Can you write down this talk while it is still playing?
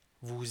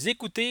Vous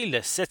écoutez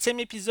le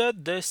septième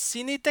épisode de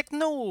Ciné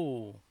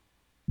Techno.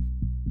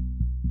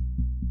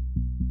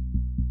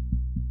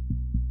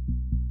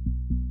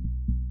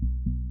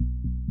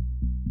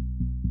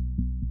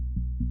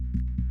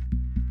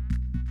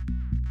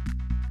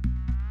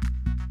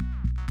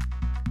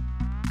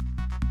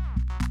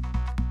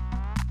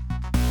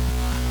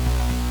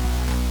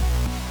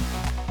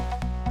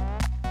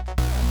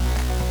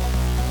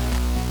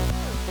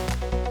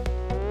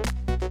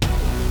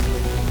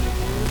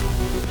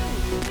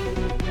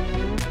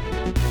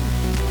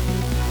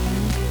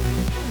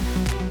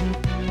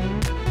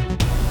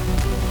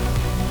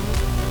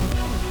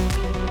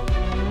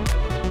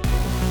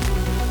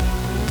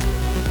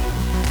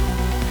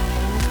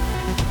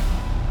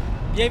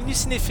 Bienvenue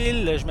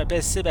cinéphile, je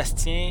m'appelle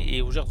Sébastien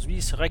et aujourd'hui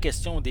il sera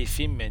question des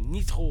films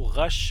Nitro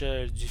Rush,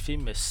 du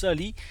film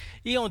Sully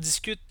et on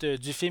discute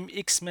du film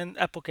X-Men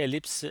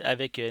Apocalypse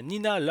avec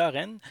Nina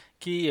Loren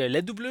qui est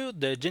la doublure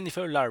de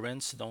Jennifer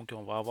Lawrence. Donc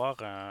on va avoir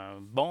une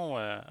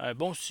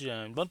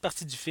bonne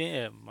partie du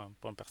film,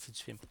 pas une partie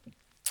du film,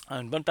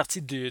 une bonne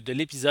partie de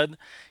l'épisode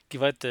qui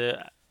va être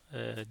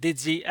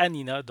dédiée à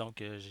Nina.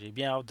 Donc j'ai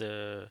bien hâte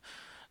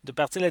de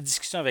partir la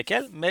discussion avec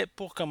elle. Mais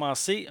pour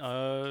commencer,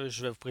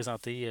 je vais vous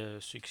présenter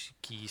ceux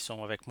qui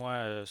sont avec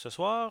moi ce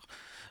soir.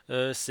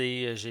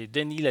 J'ai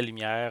Denis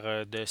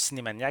Lalumière de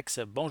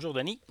Cinémaniacs. Bonjour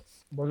Denis.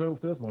 Bonjour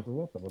tous,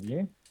 bonjour, ça va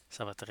bien?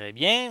 Ça va très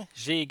bien.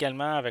 J'ai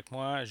également avec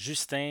moi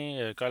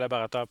Justin,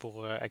 collaborateur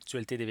pour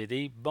Actualité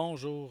DVD.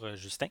 Bonjour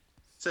Justin.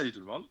 Salut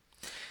tout le monde.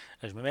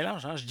 Je me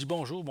mélange, hein? Je dis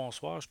bonjour,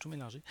 bonsoir, je suis tout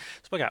mélangé.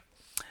 C'est pas grave.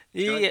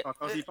 C'est correct,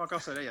 Et il n'est pas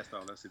encore soleil à cette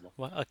heure-là, c'est bon.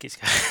 ouais, ok, c'est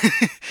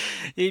correct.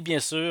 Et bien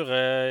sûr,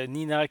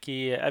 Nina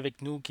qui est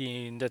avec nous,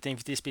 qui est notre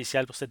invitée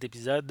spéciale pour cet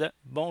épisode.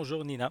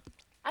 Bonjour Nina.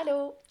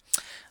 Allô?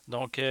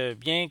 Donc,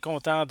 bien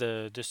content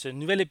de ce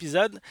nouvel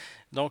épisode.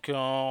 Donc,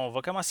 on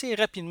va commencer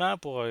rapidement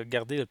pour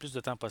garder le plus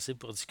de temps possible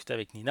pour discuter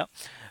avec Nina.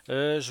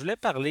 Je voulais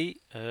parler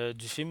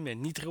du film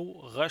Nitro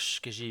Rush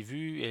que j'ai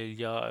vu il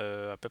y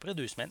a à peu près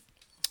 2 semaines.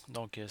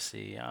 Donc,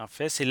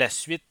 c'est la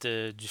suite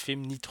du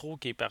film Nitro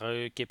qui est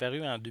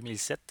paru en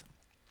 2007,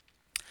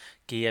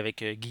 qui est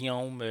avec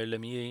Guillaume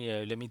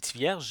le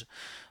Métis-Vierge.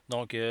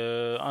 Donc,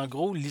 en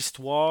gros,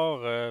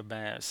 l'histoire,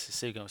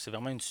 c'est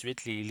vraiment une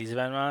suite. Les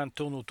événements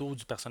tournent autour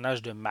du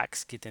personnage de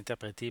Max, qui est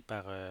interprété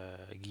par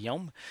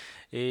Guillaume,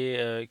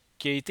 et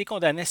qui a été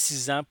condamné à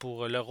 6 ans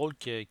pour le rôle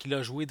qu'il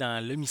a joué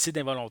dans l'homicide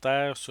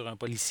involontaire sur un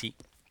policier.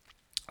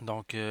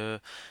 Donc,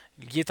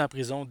 il est en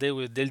prison dès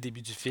le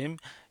début du film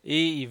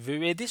et il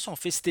veut aider son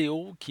fils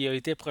Théo qui a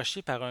été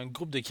approché par un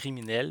groupe de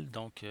criminels.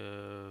 Donc,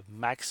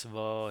 Max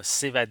va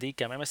s'évader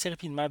quand même assez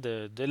rapidement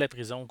de la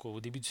prison au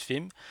début du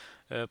film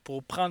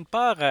pour prendre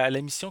part à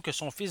la mission que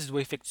son fils doit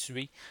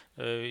effectuer,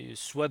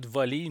 soit de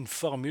voler une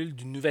formule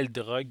d'une nouvelle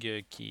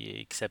drogue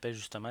qui s'appelle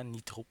justement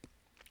Nitro.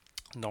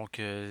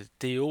 Donc,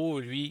 Théo,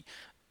 lui,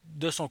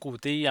 de son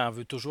côté, en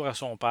veut toujours à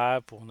son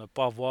père pour ne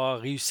pas avoir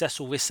réussi à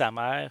sauver sa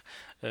mère,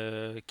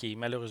 qui est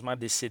malheureusement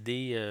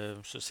décédée.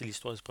 Ça, c'est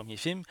l'histoire du premier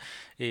film.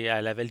 Et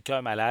elle avait le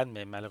cœur malade,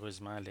 mais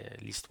malheureusement,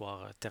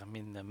 l'histoire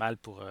termine mal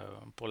pour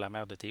la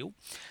mère de Théo.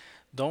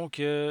 Donc,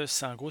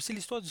 c'est en gros, c'est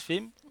l'histoire du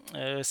film.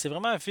 C'est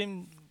vraiment un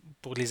film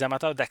pour les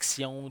amateurs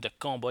d'action, de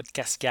combat, de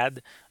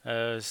cascade.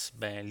 Ceux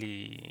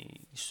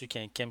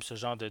qui aiment ce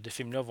genre de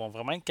film-là vont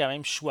vraiment être quand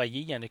même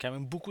choyés. Il y en a quand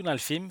même beaucoup dans le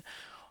film.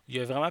 Il y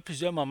a vraiment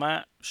plusieurs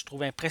moments, je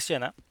trouve,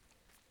 impressionnants.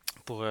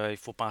 Il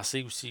faut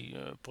penser aussi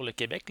pour le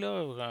Québec,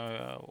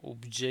 là, au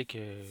budget que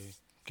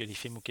les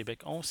films au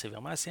Québec ont. C'est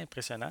vraiment assez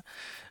impressionnant.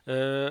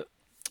 Euh,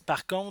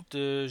 Par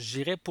contre,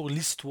 j'irais pour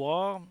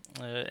l'histoire.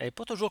 Elle n'est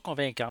pas toujours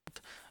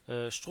convaincante.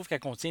 Je trouve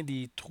qu'elle contient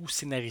des trous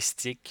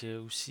scénaristiques.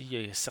 Aussi,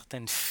 il y a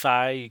certaines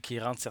failles qui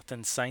rendent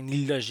certaines scènes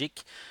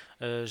illogiques.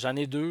 J'en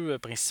ai deux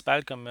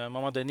principales. Comme à un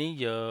moment donné,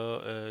 il y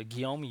a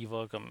Guillaume, il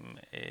va comme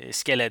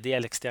escalader à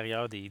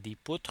l'extérieur des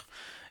poutres.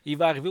 Il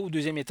va arriver au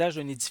deuxième étage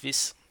d'un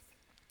édifice.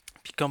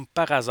 Puis comme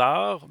par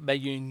hasard, ben,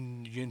 il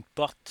y a une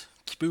porte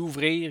qui peut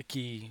ouvrir.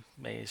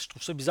 Je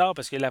trouve ça bizarre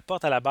parce que la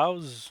porte à la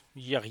base,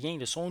 il n'y a rien.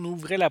 Si on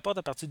ouvrait la porte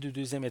à partir du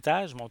deuxième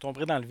étage, on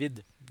tomberait dans le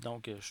vide.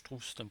 Donc je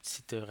trouve que c'est un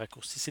petit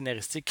raccourci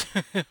scénaristique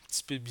un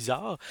petit peu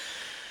bizarre.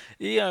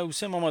 Et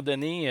aussi à un moment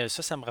donné,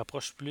 ça me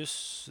rapproche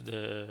plus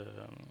de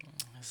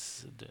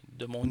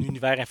mon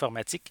univers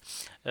informatique.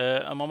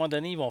 À un moment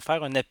donné, ils vont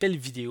faire un appel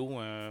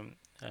vidéo,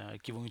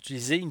 qui vont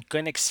utiliser une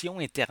connexion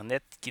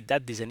Internet qui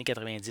date des années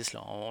 90.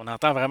 Là. On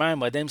entend vraiment un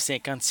modem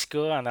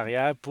 56K en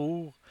arrière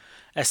pour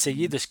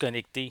essayer de se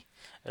connecter.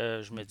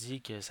 Je me dis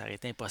que ça aurait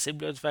été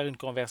impossible là, de faire une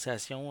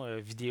conversation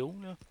vidéo.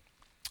 Là.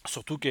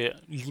 Surtout que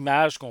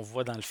l'image qu'on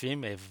voit dans le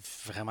film est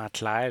vraiment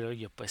claire. Là.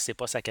 C'est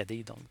pas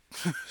saccadé. Donc,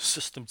 ça,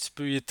 c'est un petit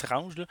peu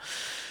étrange.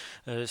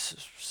 Là.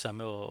 Ça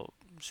m'a.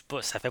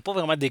 Ça fait pas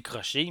vraiment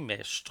décrocher,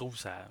 mais je trouve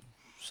que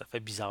ça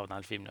fait bizarre dans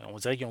le film. Là. On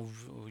dirait qu'ils ont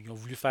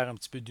voulu faire un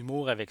petit peu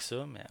d'humour avec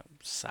ça, mais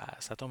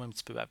ça tombe un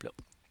petit peu à plat.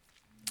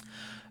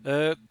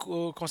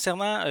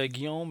 Concernant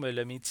Guillaume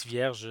le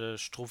Métis-Vierge,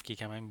 je trouve qu'il est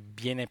quand même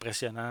bien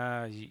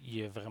impressionnant.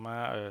 Il a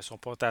vraiment son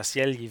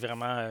potentiel, il est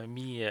vraiment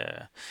mis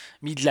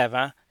de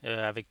l'avant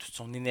avec toute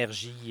son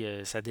énergie.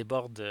 Ça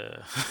déborde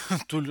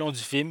tout le long du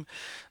film.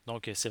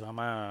 Donc, c'est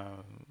vraiment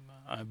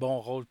un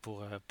bon rôle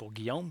pour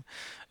Guillaume.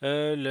 Il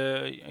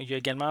y a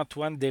également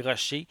Antoine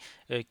Desrochers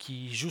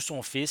qui joue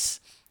son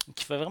fils,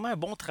 qui fait vraiment un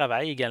bon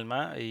travail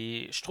également.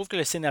 Et je trouve que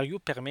le scénario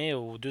permet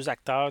aux deux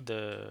acteurs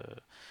de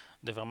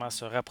vraiment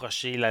se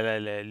rapprocher.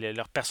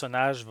 Leur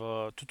personnage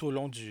va, tout au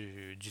long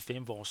du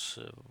film,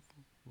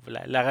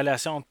 la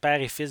relation entre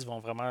père et fils vont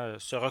vraiment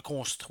se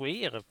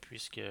reconstruire,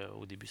 puisque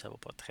au début, ça va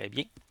pas très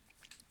bien.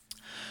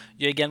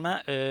 Il y a également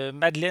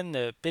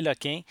Madeleine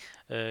Péloquin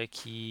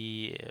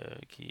qui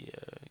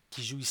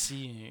joue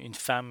ici une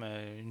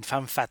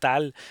femme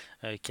fatale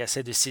qui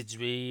essaie de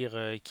séduire,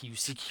 qui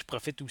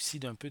profite aussi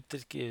un peu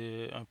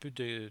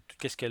de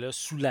tout ce qu'elle a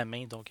sous la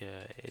main, donc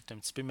est un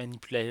petit peu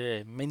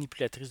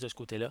manipulatrice de ce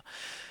côté-là.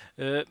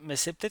 Mais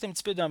c'est peut-être un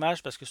petit peu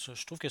dommage parce que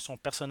je trouve que son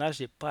personnage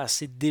n'est pas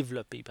assez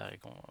développé.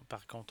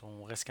 Par contre,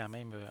 on reste quand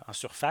même en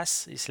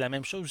surface. Et c'est la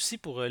même chose aussi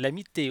pour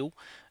l'ami de Théo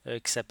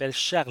qui s'appelle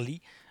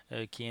Charlie,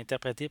 qui est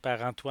interprété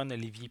par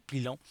Antoine-Olivier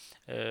Pilon.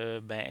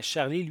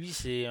 Charlie, lui,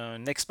 c'est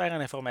un expert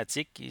en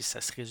informatique et ça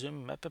se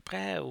résume à peu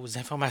près aux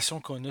informations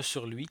qu'on a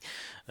sur lui.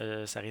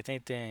 Ça aurait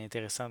été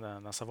intéressant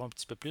d'en savoir un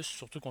petit peu plus,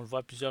 surtout qu'on le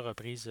voit à plusieurs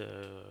reprises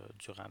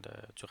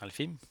durant le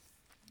film.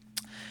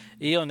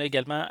 Et on a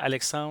également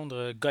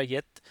Alexandre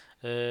Goyette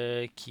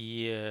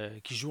qui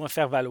joue un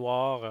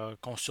faire-valoir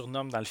qu'on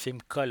surnomme dans le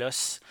film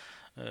Colosse.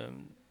 Euh,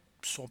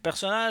 Son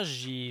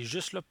personnage il est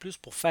juste là plus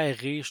pour faire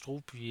rire, je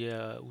trouve, puis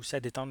aussi à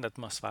détendre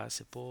l'atmosphère.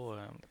 C'est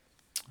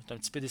un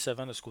petit peu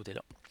décevant de ce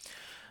côté-là.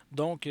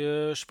 Donc,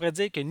 je pourrais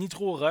dire que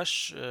Nitro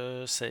Rush,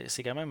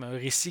 c'est quand même un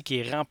récit qui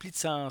est rempli de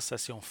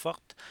sensations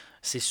fortes.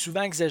 C'est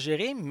souvent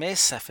exagéré, mais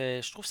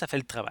je trouve que ça fait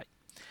le travail.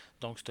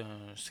 Donc,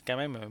 c'est quand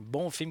même un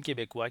bon film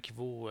québécois qui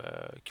vaut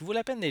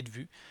la peine d'être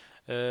vu.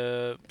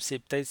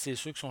 C'est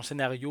sûr que son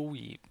scénario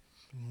il est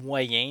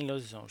moyen, là,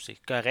 c'est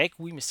correct,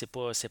 oui, mais c'est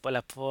pas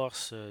la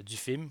force du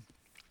film.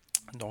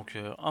 Donc,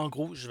 en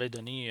gros, je vais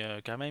donner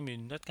quand même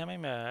une note quand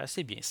même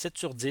assez bien. 7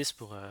 sur 10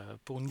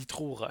 pour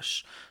Nitro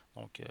Rush.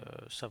 Donc,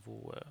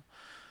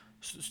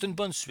 c'est une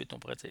bonne suite, on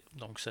pourrait dire.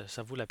 Donc,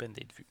 ça vaut la peine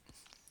d'être vu.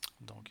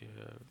 Donc,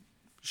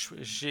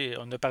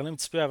 on a parlé un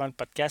petit peu avant le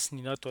podcast.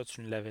 Nina, toi,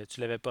 tu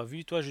l'avais pas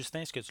vu. Toi,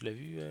 Justin, est-ce que tu l'as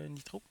vu,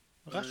 Nitro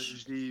Rush?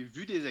 Je l'ai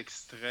vu des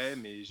extraits,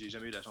 mais j'ai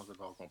jamais eu la chance de le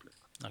voir au complet.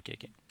 Ok,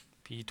 ok.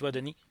 Puis toi,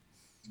 Denis?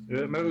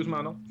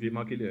 Malheureusement, non. J'ai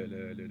manqué le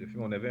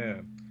film. On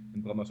avait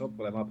une promotion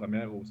pour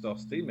l'avant-première au Star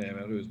City, mais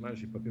malheureusement,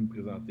 j'ai pas pu me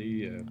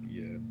présenter.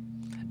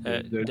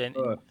 Den-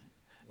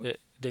 Ouais.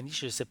 Denis,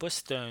 je sais pas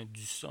si tu as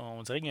du son.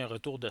 On dirait qu'il y a un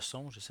retour de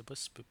son. Je sais pas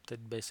si tu peux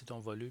peut-être baisser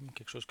ton volume,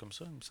 quelque chose comme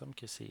ça. Il me semble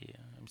que c'est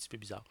un petit peu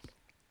bizarre.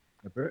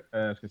 Un peu.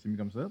 Est-ce que c'est mieux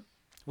comme ça?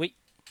 Oui,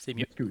 c'est Je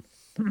mieux. m'excuse.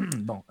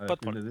 Bon, Pas ce de que je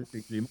problème. voulais dire,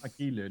 c'est que j'ai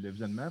manqué le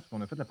visionnement parce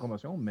qu'on a fait la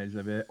promotion, mais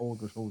j'avais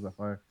autre chose à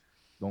faire.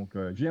 Donc,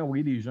 j'ai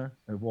envoyé des gens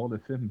voir le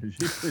film, mais j'ai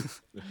pas eu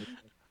le temps.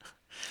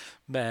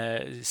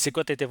 Ben, c'est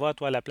quoi t'étais voir,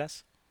 toi, à la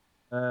place?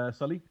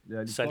 Sully,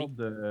 l'histoire Sally?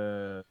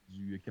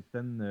 du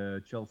capitaine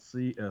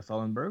Chelsea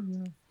Sullenberg.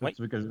 Là. Oui.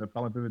 Tu veux que je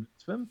parle un peu du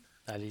film?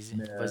 Allez-y.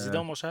 Mais, Vas-y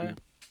donc, mon cher.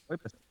 oui,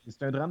 parce que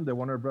c'est un drame de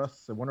Warner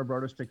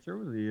Brothers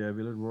Pictures et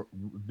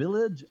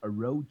Village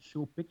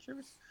Roadshow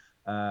Pictures.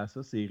 Ça,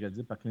 c'est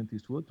réalisé par Clint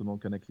Eastwood. Tout le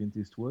monde connaît Clint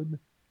Eastwood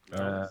Oh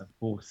oui.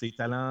 pour ses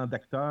talents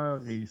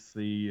d'acteur et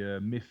ses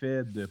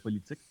méfaits de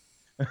politique.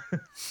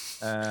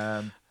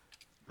 Euh,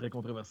 Très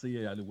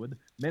controversé à Hollywood.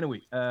 Mais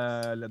oui,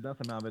 là-dedans,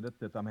 ça met en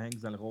vedette Tom Hanks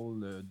dans le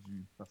rôle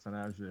du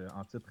personnage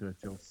en titre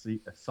Chelsea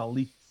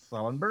Sully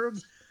Sullenberg.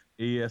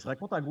 Et ça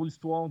raconte en gros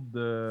l'histoire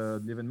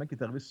de l'événement qui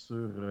est arrivé sur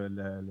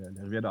la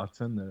rivière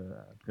d'Hudson,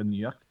 près de New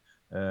York.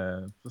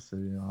 Ça,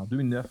 c'est en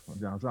 2009,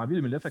 en janvier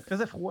 2009. Fait qu'il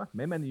faisait froid,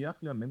 même à New York,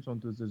 là, même si on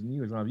est aux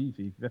États-Unis, en janvier,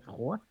 il fait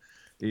froid.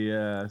 Et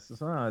c'est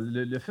ça,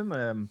 le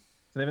film,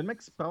 c'est un événement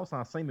qui se passe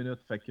en 5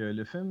 minutes. Fait que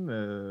le film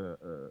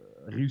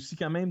réussit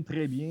quand même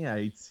très bien à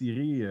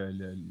étirer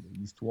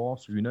l'histoire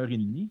sur 1 heure et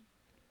demie.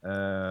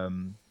 Euh,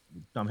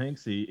 Tom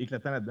Hanks est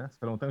éclatant là-dedans. Ça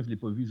fait longtemps que je ne l'ai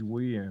pas vu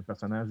jouer un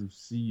personnage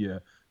aussi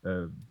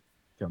euh,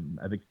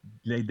 avec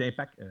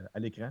d'impact à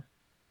l'écran.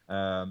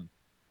 Euh,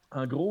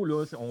 En gros,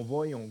 là, on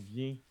va et on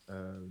vient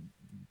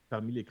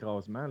parmi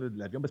l'écrasement là, de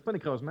l'avion. Ben, c'est pas un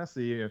écrasement,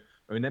 c'est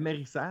un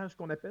amérissage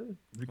qu'on appelle,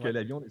 vu que Ouais.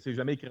 l'avion ne s'est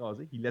jamais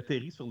écrasé. Il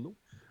atterrit sur l'eau.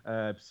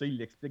 Puis ça, il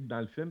l'explique dans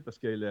le film parce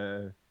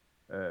que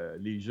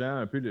les gens,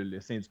 un peu le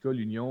syndicat,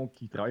 l'union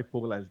qui travaille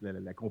pour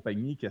la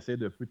compagnie, qui essaie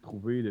de peu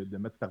trouver, de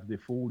mettre par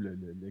défaut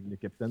le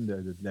capitaine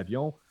de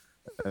l'avion,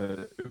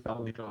 eux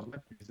parlent d'écrasement.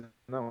 Puis ils disent,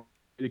 non,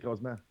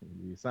 l'écrasement.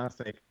 Les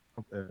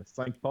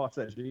 155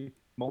 passagers,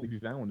 monde est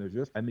vivant, on a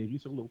juste améri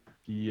sur l'eau.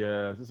 Puis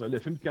c'est ça, le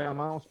film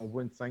commence, on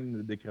voit une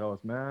scène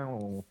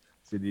d'écrasement,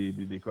 c'est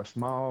des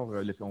cauchemars.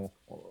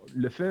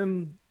 Le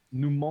film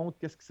nous montre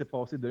qu'est-ce qui s'est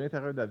passé de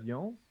l'intérieur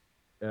d'avion,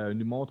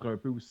 nous montre un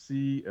peu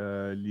aussi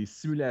les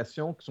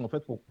simulations qui sont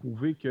faites pour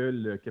prouver que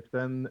le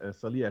capitaine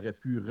Sully aurait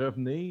pu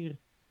revenir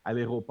à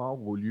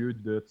l'aéroport au lieu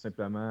de tout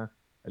simplement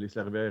aller se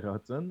servir à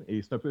Hudson.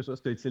 Et c'est un peu ça,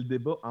 c'est le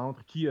débat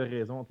entre qui a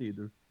raison entre les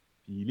deux.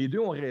 Puis les deux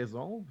ont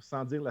raison,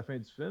 sans dire la fin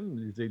du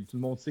film. Tout le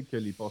monde sait que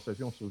les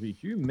passagers ont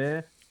survécu,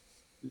 mais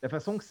la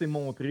façon que c'est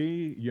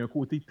montré, il y a un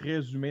côté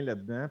très humain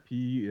là-dedans.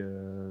 Puis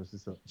c'est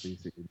ça, c'est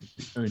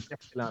un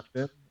excellent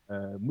film.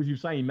 Moi, j'ai vu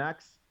ça en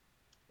IMAX.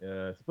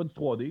 C'est pas du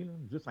 3D, là,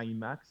 juste en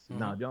IMAX. Mhm.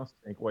 L'ambiance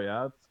est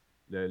incroyable.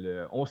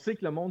 On sait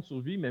que le monde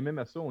survit, mais même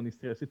à ça, on est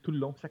stressé tout le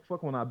long. Chaque fois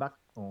qu'on embarque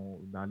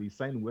dans les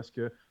scènes où est-ce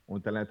qu'on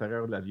est à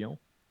l'intérieur de l'avion,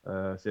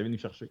 ça vient nous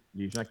chercher.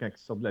 Les gens, quand ils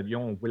sortent de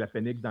l'avion, on voit la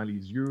panique dans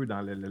les yeux,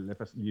 dans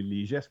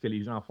les gestes que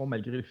les gens font,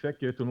 malgré le fait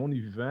que tout le monde est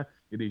vivant.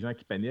 Il y a des gens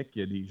qui paniquent, il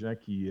y a des gens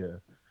qui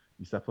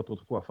ne savent pas trop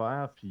quoi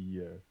faire. Puis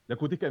le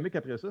côté comique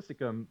après ça, c'est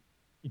comme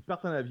ils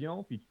partent en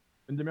avion, puis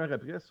une demi-heure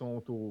après, ils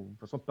sont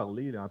façon de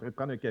parler, là, en train de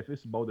prendre un café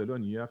sur le bord de là à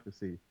New York.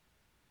 C'est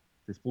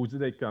supposé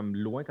d'être comme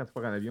loin quand tu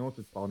pars en avion,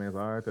 tu pars dans les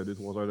heures, tu as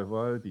 2-3 heures de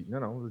vol, puis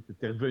non,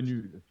 tu es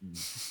revenu. Là, puis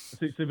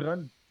c'est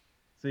vraiment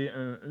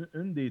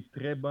une des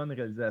très bonnes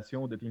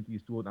réalisations de Clint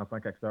Eastwood en tant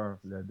qu'acteur.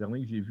 Le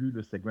dernier que j'ai vu,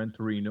 c'est Gran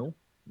Torino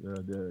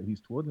de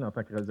Eastwood là, en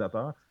tant que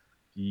réalisateur.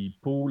 Puis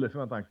pour le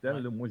film en tant que tel,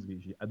 Ouais. là, moi,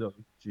 j'ai adoré.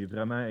 J'ai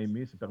vraiment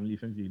aimé. C'est parmi les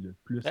films que j'ai le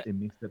plus Ben,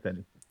 aimé cette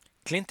année.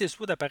 Clint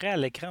Eastwood apparaît à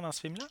l'écran dans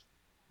ce film-là?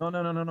 Non,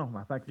 non, non, non, non,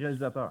 en tant que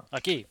réalisateur.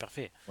 Ok,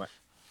 parfait. Ouais.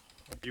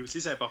 Et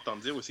aussi, c'est important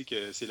de dire aussi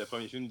que c'est le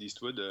premier film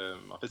d'Eastwood.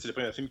 En fait, c'est le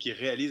premier film qu'il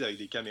réalise avec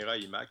des caméras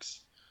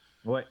IMAX.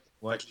 Ouais,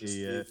 Fait ouais.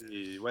 que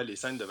Et ouais, les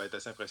scènes devaient être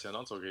assez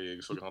impressionnantes sur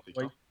grand ouais,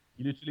 écran.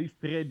 il utilise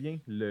très bien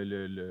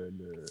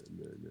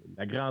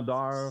la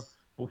grandeur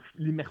pour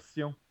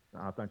l'immersion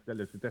en tant que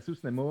tel. C'est assis au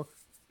cinéma,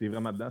 t'es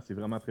vraiment dedans, c'est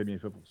vraiment très bien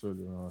fait pour ça.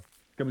 Là.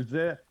 Comme je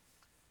disais,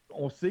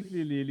 on sait que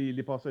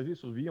les passagers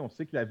survivent, on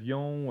sait que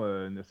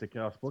l'avion ne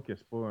s'écrase pas, que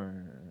c'est pas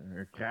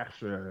un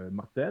crash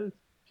mortel.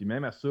 Puis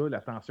même à ça,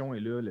 la tension est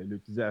là,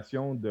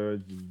 l'utilisation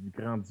du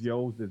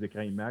grandiose des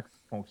écrans IMAX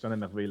fonctionne à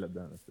merveille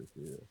là-dedans. Là.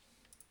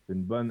 C'est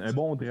un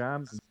bon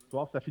drame, une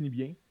histoire, ça finit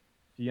bien.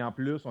 Puis en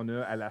plus, on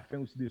a à la fin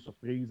aussi des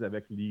surprises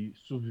avec les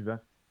survivants.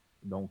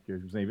 Donc, je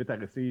vous invite à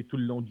rester tout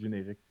le long du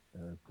générique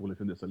pour le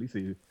film de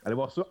Sully. Allez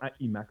voir ça en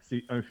IMAX.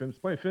 C'est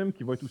pas un film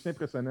qui va être aussi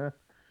impressionnant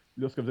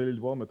lorsque vous allez le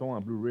voir, mettons,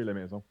 en Blu-ray à la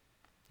maison.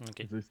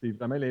 Ok. C'est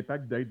vraiment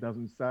l'impact d'être dans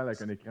une salle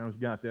avec un écran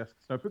gigantesque.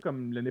 C'est un peu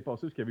comme l'année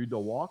passée, où il y avait eu The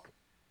Walk,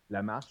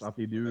 la marche entre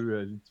les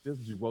deux édifices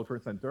du World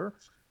Trade Center.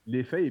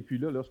 L'effet, et puis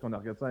là, lorsqu'on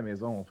regarde ça à la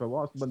maison, on fait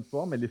voir, c'est une bonne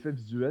forme, mais l'effet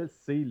visuel,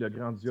 c'est le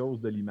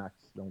grandiose de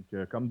l'IMAX. Donc,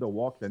 comme The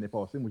Walk l'année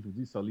passée, moi je vous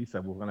dis, Sully, ça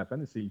vaut vraiment la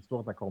peine et c'est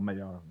l'histoire est encore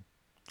meilleure.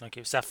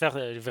 Ok. Ça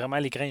fait vraiment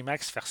l'écran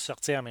IMAX, faire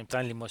sortir en même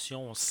temps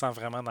l'émotion, on se sent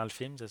vraiment dans le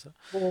film, c'est ça?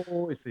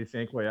 Oh, et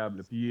c'est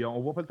incroyable. Puis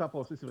on voit pas le temps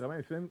passer. C'est vraiment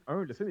un film.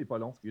 Le film n'est pas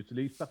long. Il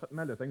utilise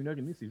parfaitement le temps. 1 heure et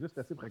demie, c'est juste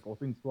assez pour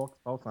raconter une histoire qui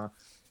se passe en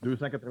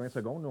 280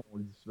 secondes. Là, on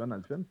le dit souvent dans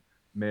le film.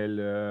 Mais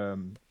le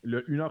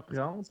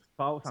 1h30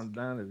 passe en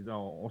dedans. Là.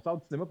 On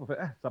sort du cinéma pour faire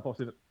Ah, ça a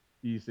passé vite.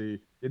 Il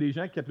y a des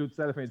gens qui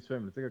applaudissaient à la fin du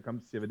film. Là,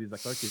 comme s'il y avait des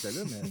acteurs qui étaient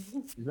là, mais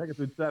des gens qui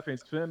applaudissaient à la fin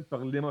du film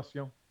par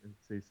l'émotion.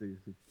 C'est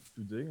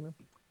tout dire. Là.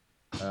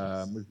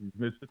 Moi,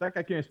 je me dis tout le temps,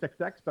 quand il y a un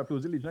spectacle, tu peux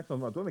applaudir les gens qui sont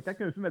devant toi, mais quand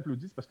il y a un film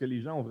applaudi, c'est parce que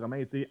les gens ont vraiment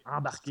été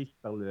embarqués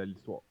par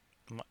l'histoire.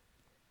 Ouais.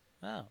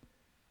 Ah,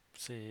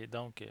 c'est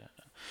donc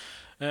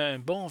un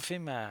bon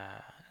film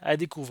à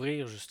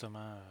découvrir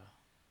justement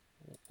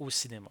au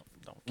cinéma.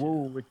 Donc, Oui,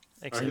 oui, oui.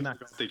 Un film excellent. de IMAX.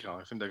 grand écran.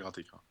 Un film de grand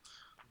écran.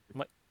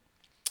 Ouais.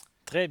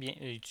 Très bien.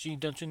 Et tu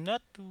donnes une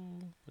note ou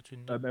as-tu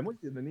une note? Ben, moi,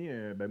 j'ai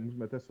donné, moi, je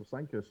mettais sur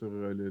 5 sur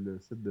le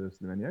site de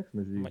Cinémaniacs,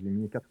 mais Ouais. j'ai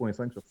mis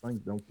 4,5 sur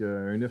 5, donc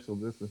un 9 sur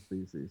 10. Là,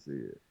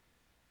 c'est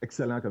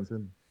excellent comme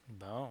film.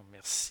 Bon,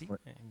 merci. Ouais.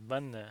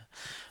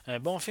 Un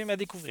bon film à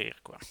découvrir,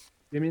 quoi.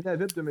 J'ai mis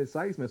David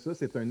 2016, mais ça,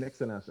 c'est un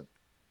excellent film.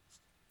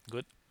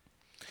 Good.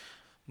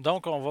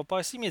 Donc, on va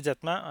passer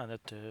immédiatement à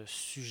notre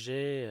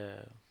sujet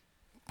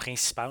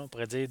principal, on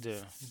pourrait dire,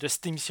 de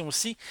cette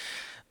émission-ci.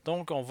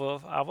 Donc, on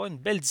va avoir une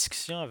belle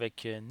discussion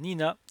avec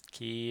Nina,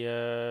 qui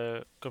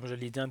est, comme je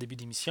l'ai dit en début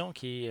d'émission,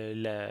 qui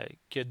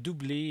a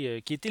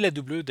doublé, qui était la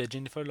doubleuse de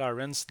Jennifer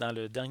Lawrence dans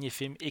le dernier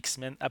film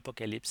X-Men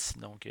Apocalypse.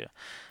 Donc,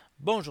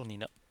 bonjour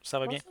Nina, ça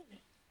va bien?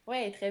 Bonjour.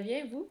 Ouais, très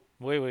bien, vous?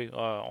 Oui, oui,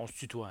 on se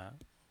tutoie, hein?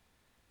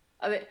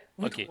 Ah ben,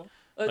 vous OK, trois.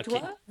 OK.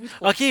 Toi, vous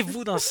trois. OK,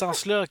 vous, dans ce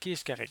sens-là, OK,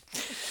 c'est correct.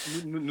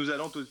 Nous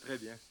allons tous très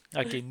bien.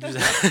 OK,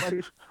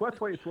 nous...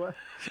 Toi et toi.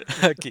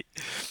 OK.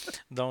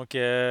 Donc,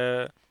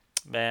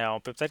 ben, on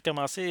peut peut-être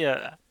commencer.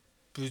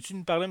 Peux-tu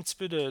nous parler un petit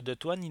peu de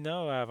toi,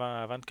 Nina,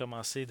 avant de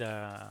commencer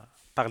à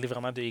parler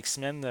vraiment de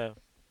X-Men?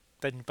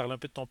 Peut-être nous parler un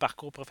peu de ton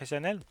parcours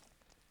professionnel?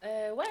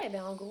 Ouais,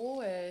 ben en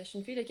gros, je suis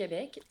une fille de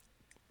Québec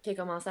qui a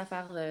commencé à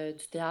faire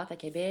du théâtre à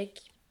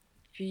Québec,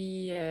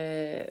 puis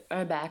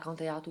un bac en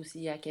théâtre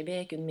aussi à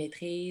Québec, une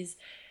maîtrise,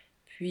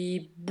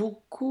 puis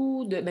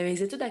ben,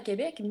 mes études à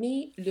Québec,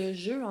 mais le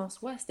jeu en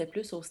soi, c'était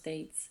plus aux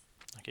States.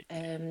 OK.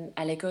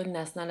 À l'École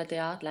nationale de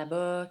théâtre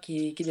là-bas,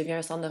 qui devient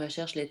un centre de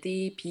recherche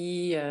l'été,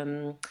 puis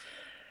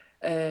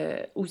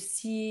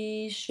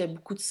aussi, je fais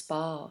beaucoup de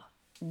sport.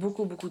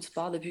 Beaucoup, beaucoup de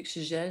sport. Depuis que je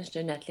suis jeune,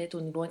 j'étais une athlète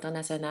au niveau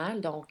international.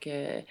 Donc,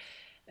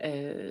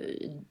 euh,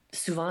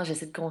 souvent,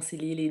 j'essaie de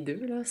concilier les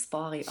deux, là,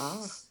 sport et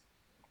art.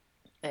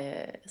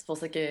 C'est pour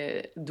ça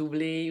que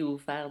doubler ou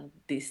faire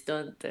des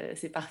stunts,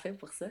 c'est parfait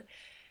pour ça.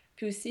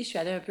 Puis aussi, je suis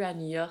allée un peu à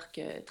New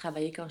York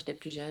travailler quand j'étais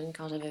plus jeune,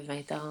 quand j'avais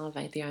 20 ans,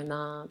 21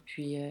 ans.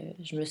 Puis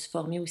je me suis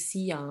formée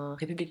aussi en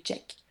République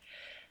tchèque,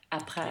 à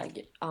OK.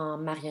 Prague, en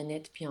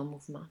marionnette puis en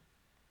mouvement.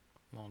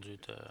 Mon Dieu,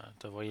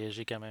 t'as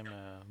voyagé quand même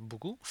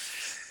beaucoup.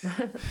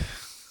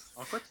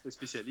 En quoi tu te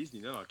spécialises,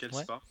 Nina? Dans quel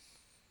Ouais, sport?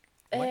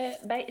 ouais.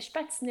 Ben, je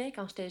patinais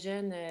quand j'étais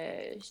jeune.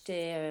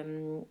 J'étais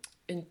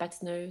une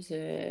patineuse,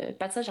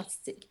 patinage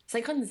artistique.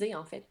 Synchronisé,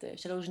 en fait.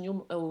 J'étais allée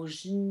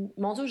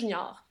mondiaux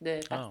junior de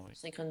Ah patinage oui.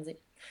 synchronisé.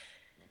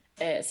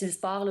 C'est le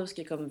sport là, où il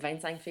y a comme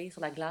 25 filles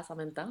sur la glace en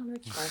même temps, là,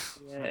 qui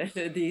font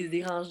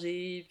des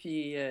rangées,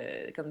 puis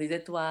comme des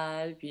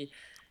étoiles. Puis,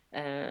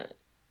 euh,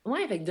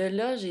 ouais, avec de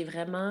là, j'ai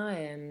vraiment.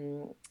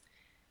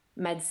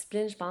 Ma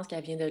discipline, je pense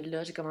qu'elle vient de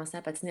là. J'ai commencé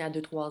à patiner à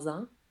 2 3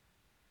 ans.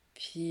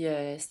 Puis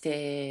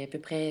c'était à peu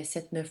près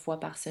 7 9 fois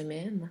par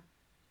semaine.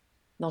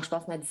 Donc je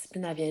pense que ma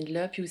discipline, elle vient de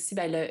là. Puis aussi,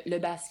 ben, le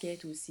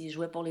basket aussi. Je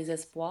jouais pour les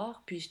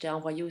espoirs. Puis j'étais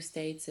envoyée aux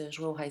States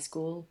jouer au high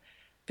school.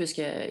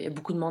 Puisqu'il y a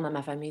beaucoup de monde dans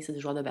ma famille, c'est des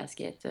joueurs de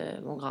basket.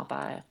 Mon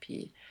grand-père,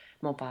 puis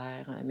mon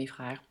père, mes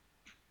frères.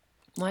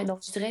 Ouais,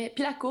 donc je dirais.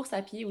 Puis la course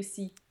à pied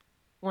aussi.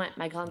 Ouais,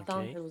 ma grande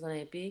tante OK. était aux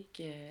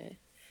Olympiques.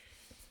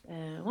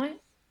 Ouais,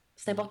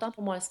 c'est Mm. important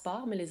pour moi le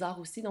sport, mais les arts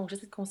aussi. Donc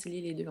j'essaie de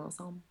concilier les deux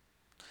ensemble.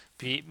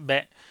 Puis,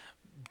 ben,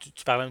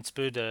 tu parlais un petit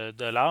peu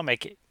de l'art, mais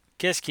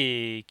qu'est-ce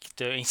qui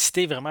t'a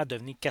incité vraiment à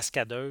devenir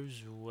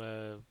cascadeuse ou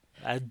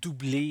à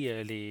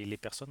doubler les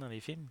personnes dans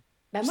les films?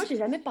 Ben moi, j'ai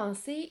jamais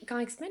pensé, quand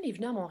X-Men est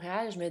venu à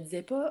Montréal, je me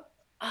disais pas,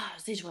 ah,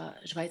 tu sais,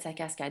 je vais être sa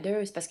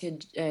cascadeuse, parce que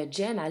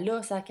Jen, elle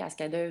a sa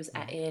cascadeuse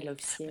à Mhm. elle,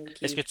 officielle,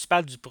 Est-ce qui que est... tu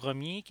parles du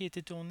premier qui a été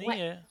Ouais, tourné?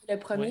 le Oui.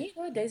 premier,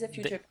 là, Days of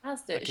Future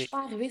Past, je OK. suis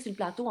pas arrivée sur le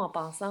plateau en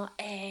pensant,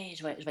 hey,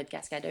 je vais être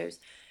cascadeuse.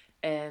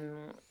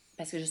 Euh,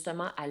 Parce que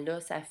justement, elle a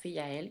sa fille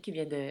à elle, qui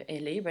vient de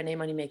LA, Renee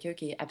Moneymaker,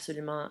 qui est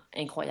absolument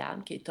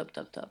incroyable, qui est top,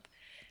 top, top.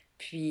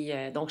 Puis,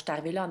 donc, je suis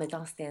arrivée là en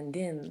étant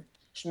stand-in.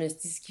 Je me suis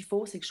dit, ce qu'il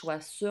faut, c'est que je sois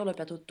sur le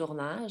plateau de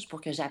tournage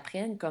pour que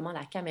j'apprenne comment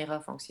la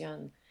caméra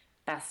fonctionne.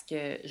 Parce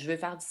que je veux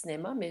faire du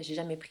cinéma, mais j'ai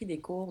jamais pris des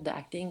cours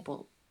d'acting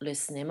pour le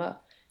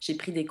cinéma. J'ai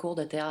pris des cours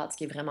de théâtre, ce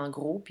qui est vraiment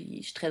gros, puis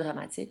je suis très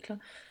dramatique, là.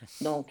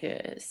 Donc,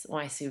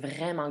 ouais, c'est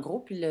vraiment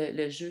gros. Puis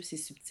le jeu, c'est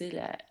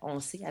subtil, on le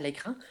sait, à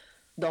l'écran.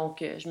 Donc,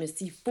 je me suis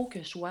dit, il faut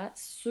que je sois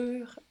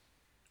sur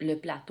le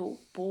plateau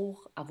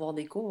pour avoir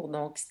des cours.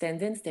 Donc,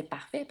 stand-in, c'était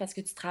parfait parce que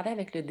tu travailles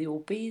avec le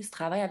DOP, tu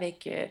travailles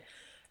avec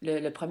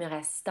le premier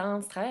assistant,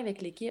 tu travailles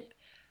avec l'équipe.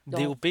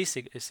 Donc, DOP,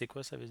 c'est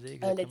quoi ça veut dire le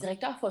exactement?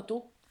 directeur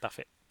photo.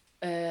 Parfait.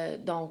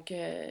 Donc,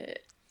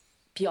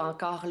 puis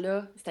encore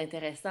là, c'est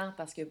intéressant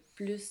parce que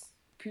plus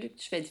que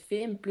je fais de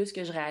films, plus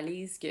que je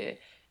réalise que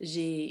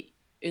j'ai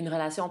une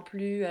relation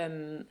plus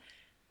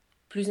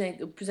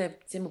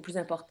intime ou plus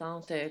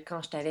importante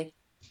quand je suis avec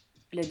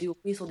le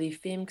DOP sur des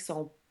films qui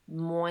sont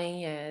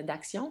moins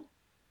d'action.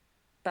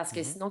 Parce que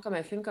Mhm. sinon, comme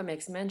un film comme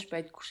X-Men, je peux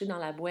être couché dans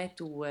la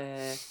boîte ou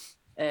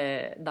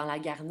dans la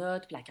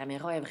garnotte, puis la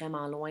caméra est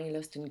vraiment loin,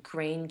 là, c'est une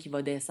crane qui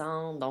va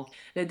descendre. Donc,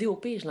 le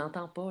DOP, je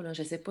l'entends pas, là,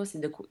 je sais pas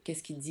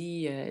qu'est-ce qu'il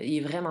dit. Il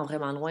est vraiment,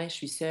 vraiment loin, je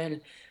suis seule.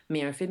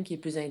 Mais un film qui est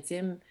plus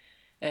intime,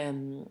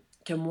 euh,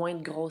 que moins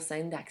de grosses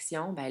scènes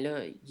d'action, ben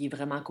là, il est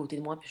vraiment à côté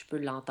de moi, puis je peux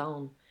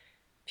l'entendre.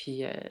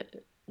 Puis,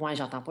 ouais,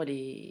 j'entends pas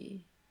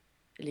les,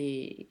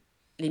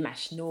 les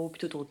machinaux, puis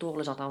tout autour,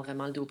 là, j'entends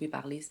vraiment le DOP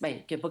parler.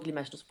 Ben, que pas que les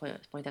machinaux,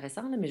 c'est pas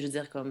intéressant, là, mais je veux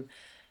dire, comme,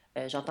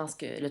 j'entends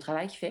le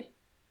travail qu'il fait.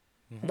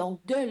 Mhm.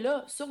 Donc, de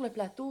là, sur le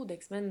plateau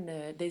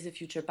d'X-Men Days of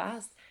Future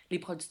Past, les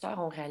producteurs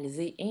ont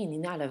réalisé, et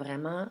Nina, elle a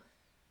vraiment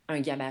un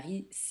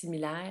gabarit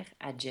similaire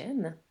à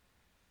Jen.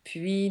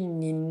 Puis,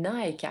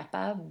 Nina est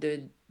capable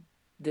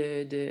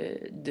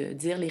de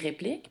dire les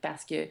répliques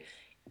parce que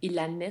il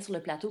l'amenait sur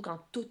le plateau quand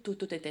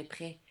tout était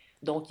prêt.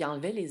 Donc, il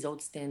enlevait les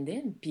autres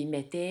stand-in, puis il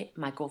mettait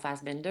Michael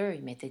Fassbender,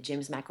 il mettait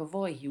James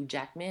McAvoy, Hugh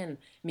Jackman,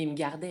 mais il me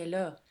gardait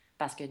là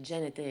parce que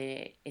Jen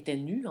était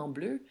nue en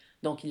bleu,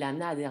 donc il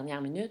l'amenait à la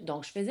dernière minute.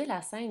 Donc, je faisais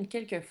la scène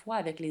quelques fois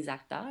avec les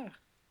acteurs,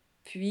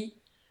 puis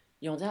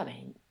ils ont dit, ah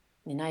ben,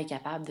 Nina est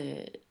capable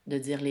de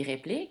dire les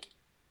répliques.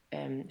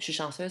 Je suis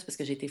chanceuse parce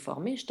que j'ai été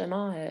formée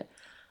justement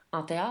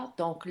en théâtre.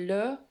 Donc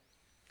là,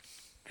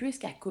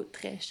 puisqu'elle coûte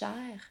très cher,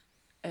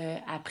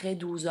 après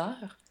 12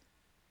 heures,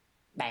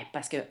 ben,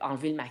 parce que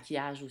enlever le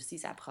maquillage aussi,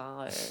 ça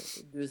prend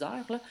 2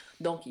 heures, là.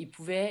 Donc, il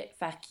pouvait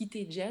faire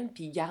quitter Jen,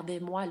 puis il gardait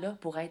moi là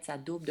pour être sa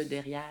double de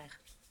derrière.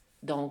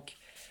 Donc,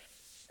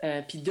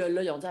 puis de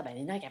là, ils ont dit, ah ben,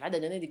 Nina est capable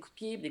de donner des coups de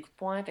pied, des coups de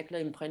poing. Fait que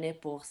là, ils me prenaient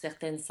pour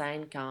certaines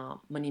scènes quand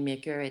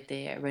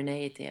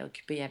Renee était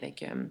occupée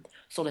avec,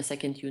 sur le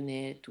second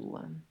unit ou...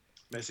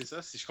 Mais c'est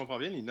ça, si je comprends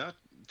bien, Nina,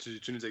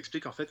 tu nous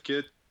expliques en fait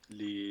que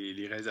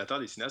les réalisateurs,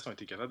 les cinéastes ont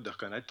été capables de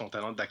reconnaître ton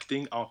talent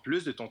d'acting en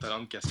plus de ton talent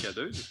de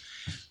cascadeuse.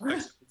 Fait que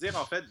ça veut dire,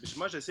 en fait,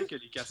 moi je sais que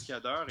les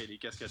cascadeurs et les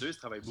cascadeuses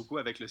travaillent beaucoup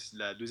avec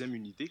la deuxième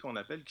unité qu'on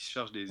appelle, qui se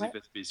charge des Ouais,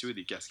 effets spéciaux et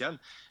des cascades.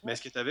 Mais ouais.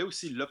 est-ce que tu avais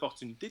aussi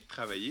l'opportunité de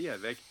travailler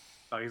avec,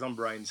 par exemple,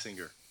 Bryan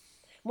Singer?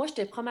 Moi,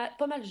 j'étais pas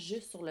mal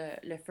juste sur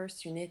le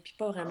first unit, puis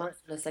pas Ah vraiment ouais?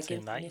 sur le C'est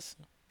second unit. nice.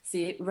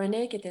 C'est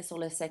Renee qui était sur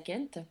le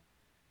second.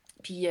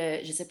 Puis,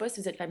 je sais pas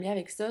si vous êtes familier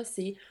avec ça,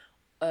 c'est,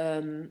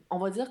 on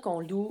va dire qu'on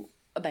loue,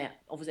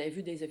 vous avez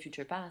vu Days of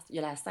Future Past, il y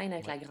a la scène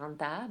avec Ouais. la grande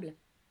table,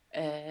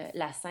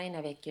 la scène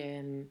avec,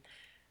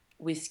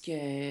 où est-ce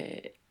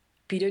que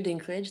Peter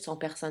Dinklage, son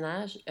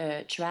personnage,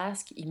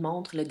 Trask, il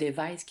montre le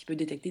device qui peut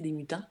détecter des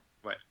mutants.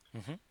 Ouais.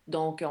 Mhm.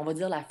 Donc, on va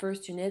dire la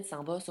First Unit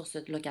s'en va sur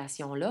cette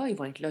location-là. Ils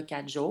vont être là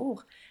 4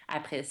 jours.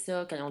 Après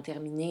ça, quand ils ont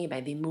terminé,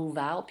 des move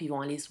out, puis ils vont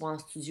aller soit en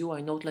studio à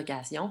une autre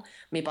location.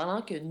 Mais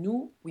pendant que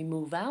nous, we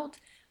move out,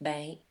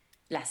 ben,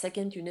 la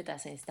Second Unit, elle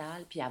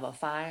s'installe, puis elle va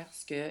faire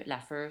ce que la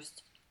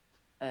First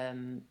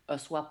a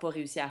soit pas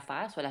réussi à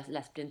faire, soit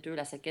la Splinter,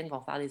 la Second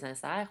vont faire des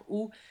inserts,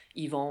 ou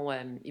ils vont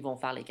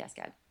faire les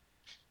cascades.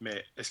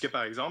 Mais est-ce que,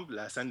 par exemple,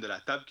 la scène de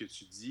la table que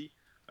tu dis,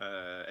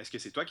 est-ce que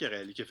c'est toi qui a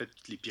fait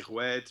toutes les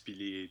pirouettes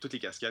puis toutes les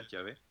cascades qu'il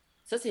y avait?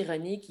 Ça, c'est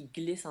René qui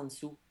glisse en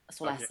dessous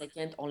sur la OK.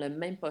 second. On l'a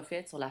même pas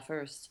fait sur la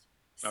first.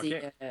 OK.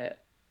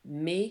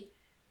 Mais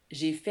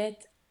j'ai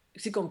fait,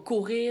 c'est comme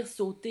courir,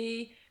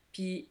 sauter,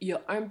 puis il y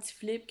a un petit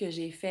flip que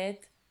j'ai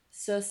fait.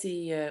 Ça,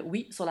 c'est,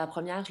 oui, sur la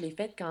première, je l'ai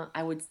fait quand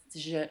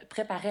je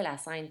préparais la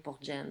scène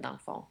pour Jen, dans le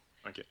fond.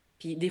 OK.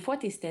 Puis des fois,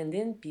 t'es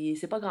stand-in, puis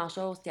c'est pas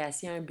grand-chose. T'es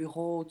assis à un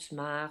bureau, tu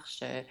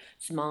marches,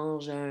 tu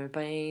manges un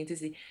pain. Tu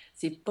sais,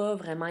 c'est pas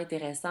vraiment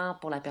intéressant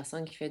pour la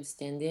personne qui fait du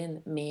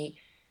stand-in. Mais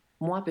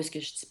moi, puisque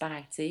je suis hyper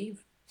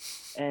active,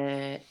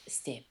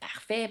 c'était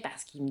parfait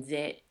parce qu'ils me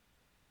disaient...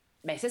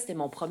 Ben ça, c'était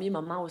mon premier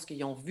moment où est-ce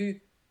qu'ils ont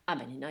vu, ah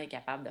ben Nina est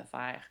capable de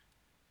faire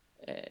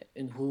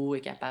une roue,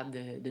 est capable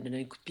de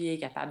donner un coup de pied, est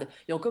capable de...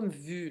 Ils ont comme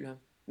vu, là.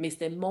 Mais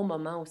c'était mon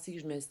moment aussi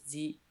que je me suis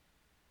dit,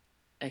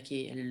 OK,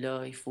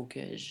 là, il faut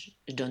que je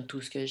donne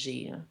tout ce que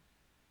j'ai, là.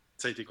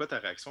 Ça a été quoi ta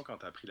réaction quand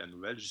tu as appris la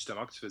nouvelle,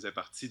 justement, que tu faisais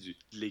partie de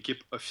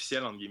l'équipe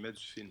officielle, entre guillemets,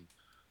 du film?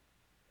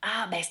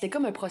 Ah, ben c'était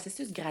comme un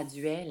processus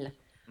graduel.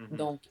 Mhm.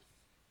 Donc,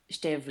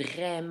 j'étais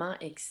vraiment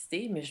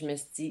excitée, mais je me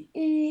suis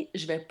dit,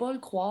 je vais pas le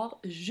croire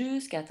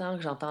jusqu'à temps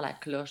que j'entends la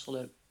cloche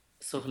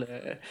sur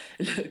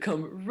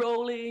comme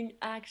rolling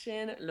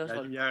action. Là, je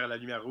vais le La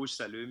lumière rouge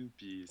s'allume,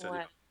 puis ça Ouais.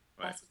 démarre.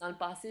 Ouais. Parce que dans le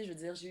passé, je veux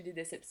dire, j'ai eu des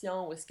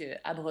déceptions où est-ce que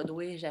à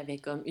Broadway, j'avais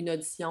comme une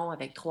audition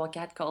avec 3,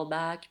 4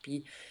 callbacks,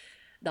 puis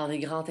dans des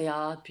grands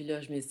théâtres, puis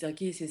là, je me disais, OK,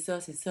 c'est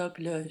ça,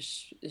 puis là,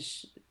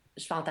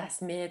 je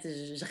fantasmais, tu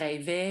sais, je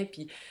rêvais,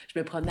 puis je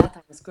me promenais à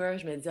Times Square,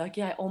 je me disais, OK,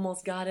 I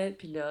almost got it,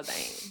 puis là,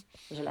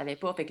 je l'avais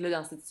pas. Fait que là,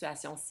 dans cette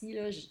situation-ci,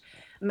 là,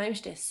 même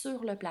j'étais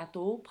sur le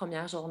plateau,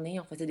 première journée,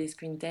 on faisait des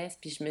screen tests,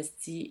 puis je me suis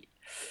dit,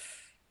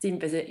 tu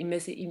sais, il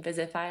me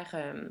faisait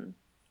faire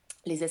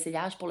les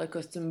essayages pour le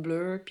costume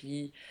bleu,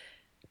 puis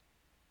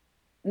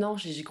non,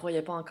 j'y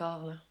croyais pas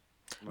encore, là.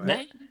 Ouais.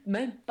 Mais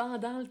Même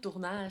pendant le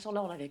tournage,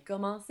 là, on avait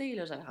commencé,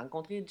 là, j'avais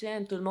rencontré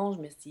Jen, tout le monde,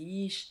 je me suis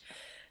dit,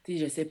 tu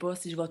sais, je sais pas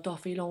si je vais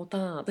toffer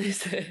longtemps. Tu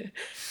sais,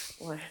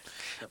 ouais.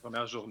 Ta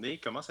première journée,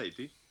 comment ça a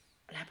été?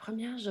 La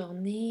première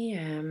journée,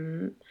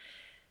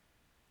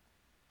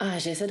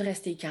 j'essaie de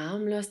rester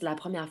calme, là. C'était la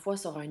première fois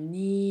sur un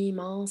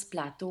immense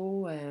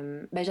plateau.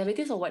 J'avais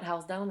été sur White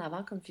House Down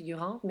avant comme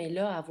figurante, mais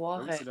là, Ah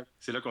avoir... oui,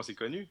 c'est là qu'on s'est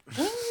connus.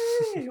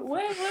 Ouais, ouais,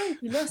 ouais.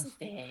 Puis là,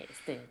 c'était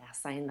la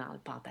scène dans le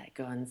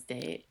Pentagone.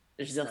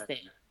 Je veux dire, Ouais.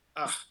 c'était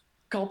Ah,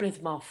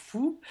 complètement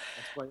fou.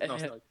 on se croyait dans Euh,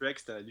 Star Trek,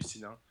 c'était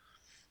hallucinant.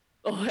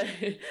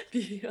 Ouais,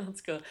 puis en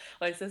tout cas,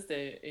 ouais, ça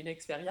c'était une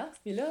expérience.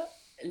 Puis là,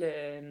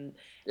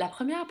 la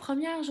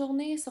première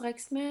journée sur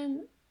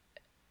X-Men,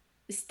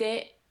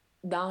 c'était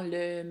dans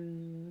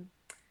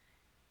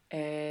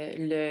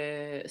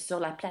sur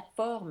la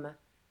plateforme,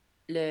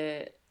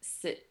 le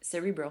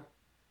Cerebro.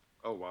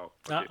 Oh, wow.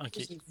 ah, OK. ok.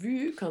 J'ai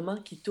vu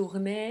comment il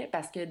tournait,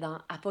 parce que dans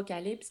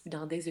Apocalypse puis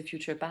dans Days of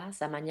Future Past,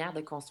 sa manière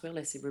de construire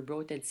le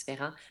Cerebro était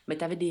différente. Mais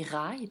tu avais des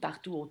rails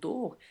partout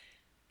autour.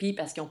 Puis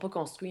parce qu'ils n'ont pas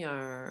construit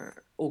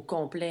au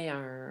complet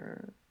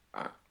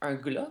un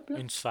globe, là.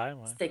 Une sphère,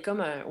 ouais. C'était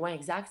comme ouais,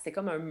 exact, c'était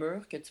comme un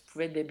mur que tu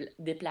pouvais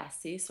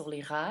déplacer sur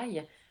les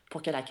rails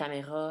pour que la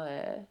caméra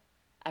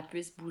elle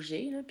puisse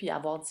bouger, là, puis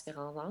avoir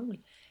différents angles.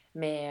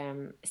 Mais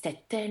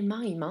c'était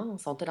tellement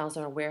immense. On était dans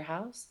un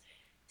warehouse.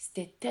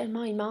 C'était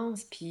tellement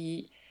immense.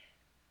 Puis,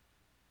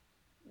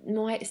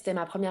 ouais, c'était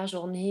ma première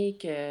journée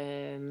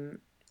que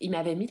il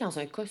m'avait mis dans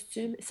un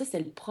costume. Ça, c'est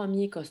le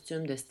premier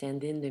costume de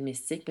stand-in de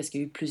Mystique parce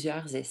qu'il y a eu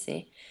plusieurs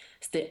essais.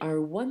 C'était un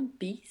one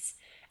piece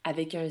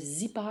avec un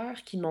zipper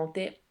qui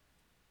montait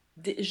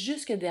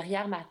jusque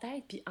derrière ma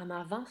tête, puis en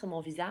avant sur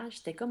mon visage,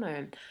 c'était comme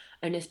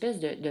une espèce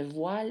de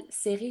voile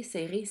serré,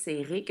 serré,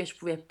 serré, que je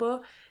pouvais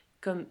pas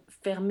comme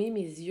fermer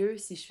mes yeux.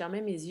 Si je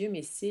fermais mes yeux,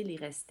 mes cils, ils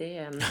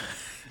restaient...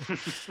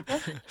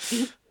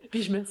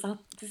 puis je me sens...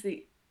 Tu sais,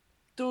 c'est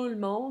tout le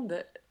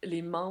monde,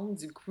 les membres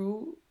du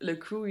crew, le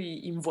crew,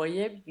 ils me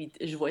voyaient, puis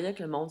je voyais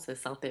que le monde se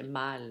sentait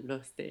mal,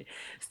 là.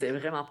 C'était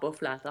vraiment pas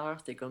flatteur,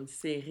 c'était comme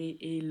serré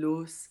et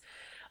lousse.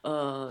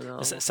 Oh Ça,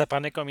 non. ça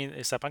prend combien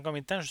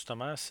de temps,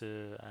 justement,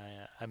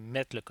 à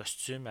mettre le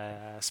costume,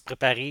 à se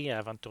préparer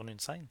avant de tourner une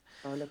scène?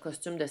 Le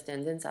costume de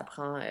stand-in, ça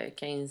prend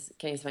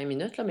 15-20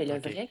 minutes, là, mais le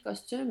OK. vrai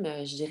costume,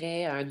 je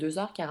dirais un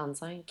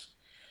 2h45.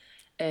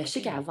 Je sais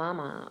OK.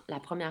 qu'avant, la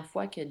première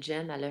fois que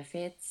Jen elle l'a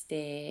fait,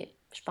 c'était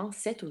je pense,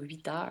 7 ou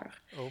 8 heures.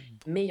 Oh,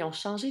 Mais ils ont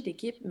changé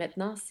d'équipe.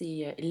 Maintenant,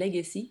 c'est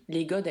Legacy,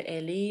 les gars de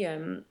LA,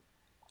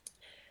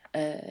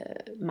 euh,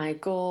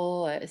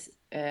 Michael,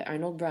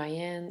 un autre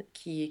Brian,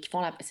 qui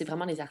font la... C'est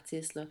vraiment les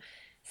artistes, là.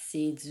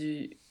 C'est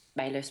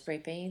le spray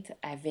paint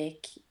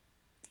avec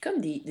comme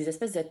des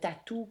espèces de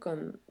tatous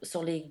comme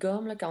sur les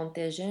gommes là, quand on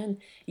était jeune.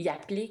 Ils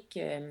appliquent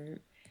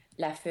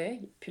la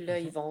feuille, puis là,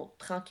 ils vont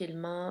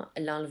tranquillement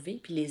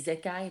l'enlever, puis les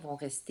écailles vont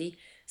rester.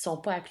 Ils sont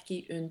pas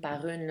appliquées une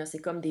par une, là. C'est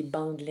comme des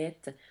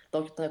bandelettes.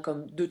 Donc, tu as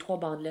comme deux, trois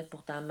bandelettes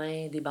pour ta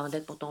main, des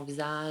bandelettes pour ton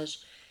visage.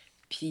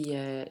 Puis,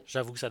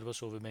 j'avoue que ça doit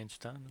sauver bien du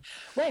temps.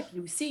 Là. ouais, puis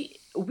aussi,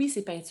 oui,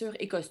 c'est peinture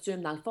et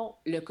costume. Dans le fond,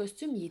 le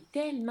costume, il est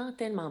tellement,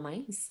 tellement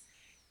mince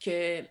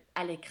que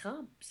à l'écran,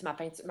 si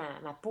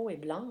ma peau est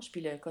blanche,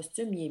 puis le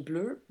costume, il est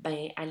bleu,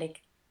 ben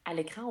à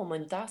l'écran, au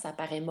moniteur, ça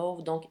paraît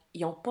mauve. Donc,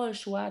 ils n'ont pas le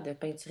choix de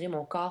peinturer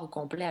mon corps au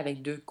complet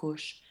avec deux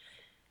couches.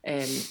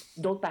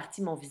 D'autres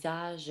parties, mon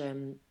visage,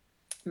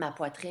 ma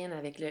poitrine,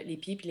 avec les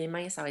pieds puis les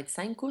mains, ça va être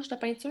 5 couches de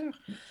peinture.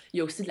 Il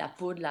y a aussi de la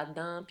poudre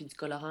là-dedans, puis du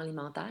colorant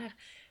alimentaire.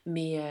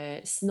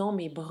 Mais sinon,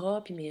 mes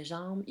bras puis mes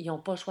jambes, ils n'ont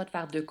pas le choix de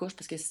faire 2 couches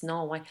parce que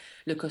sinon, ouais,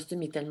 le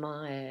costume est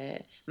tellement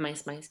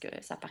mince que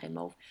ça paraît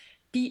mauve.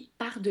 Puis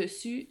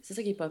par-dessus, c'est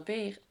ça qui est pas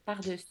pire,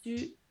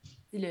 par-dessus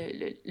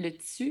le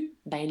tissu,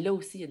 ben là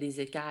aussi, il y a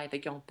des écailles, fait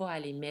qu'ils n'ont pas à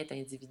les mettre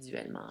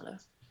individuellement, là.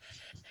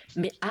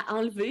 Mais à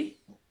enlever,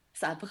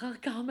 ça prend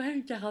quand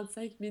même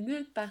 45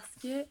 minutes parce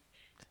que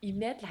ils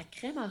mettent la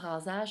crème à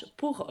rasage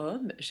pour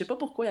hommes. Je sais pas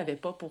pourquoi il n'y avait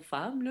pas pour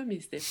femmes, là, mais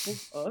c'était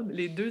pour hommes.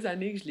 Les 2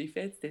 années que je l'ai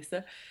fait, c'était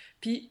ça.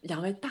 Puis ils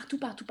en mettent partout,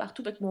 partout,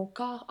 partout. Fait que mon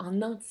corps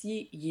en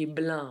entier, il est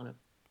blanc, là.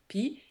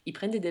 Puis ils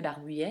prennent des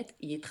débarbouillettes,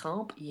 ils les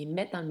trempent, ils les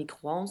mettent dans le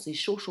micro-ondes, c'est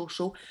chaud, chaud,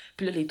 chaud.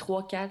 Puis là, les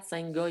 3, 4,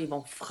 5 gars, ils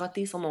vont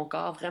frotter sur mon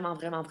corps vraiment,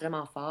 vraiment,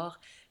 vraiment fort.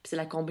 Puis c'est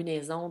la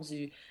combinaison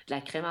de la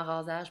crème à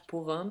rasage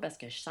pour homme parce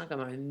que je sens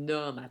comme un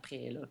homme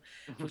après, là.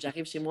 Faut que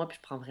j'arrive chez moi puis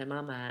je prends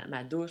vraiment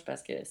ma douche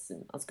parce que,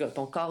 en tout cas,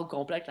 ton corps au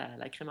complet avec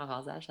la crème à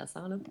rasage, ça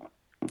sent, là.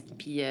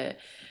 Puis,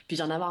 puis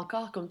j'en avais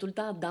encore comme tout le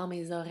temps dans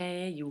mes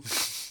oreilles ou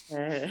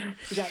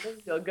j'avais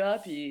le yoga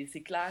puis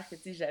c'est clair que,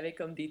 tu sais, j'avais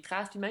comme des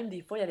traces. Puis même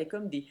des fois, il y avait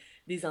comme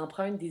des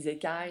empreintes, des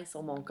écailles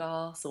sur mon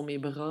corps, sur mes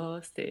bras.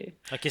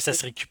 Ok, ça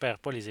se récupère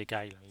pas les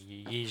écailles. Là.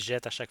 Ils les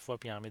jettent à chaque fois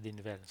puis ils en mettent des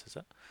nouvelles, c'est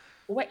ça?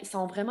 Ouais, ils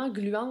sont vraiment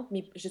gluantes,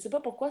 mais je sais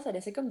pas pourquoi ça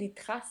laissait comme des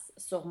traces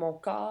sur mon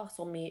corps,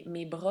 sur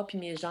mes bras puis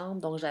mes jambes.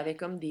 Donc j'avais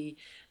comme des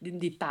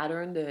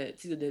patterns de,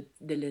 tu sais,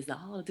 de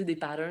lézard, tu sais, des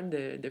patterns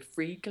de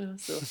freak là,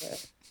 sur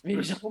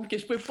mes jambes que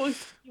je pouvais pas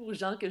expliquer aux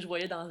gens que je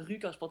voyais dans la rue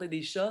quand je portais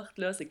des shorts.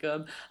 Là, c'est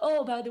comme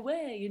Oh, by the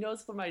way,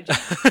 it's for my job.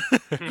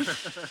 I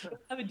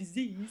have a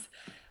disease.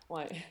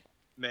 Ouais.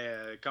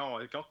 Mais quand on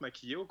te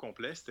maquillait au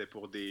complet, c'était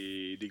pour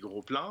des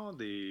gros plans,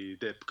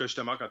 que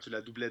justement quand tu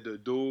la doublais de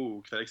dos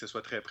ou qu'il fallait que ce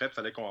soit très près, il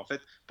fallait qu'en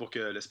fait, pour que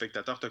le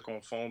spectateur te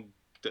confonde,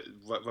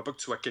 voit pas que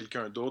tu sois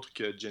quelqu'un d'autre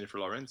que Jennifer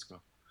Lawrence,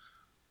 quoi.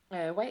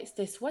 Ouais,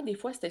 c'était soit des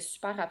fois c'était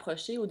super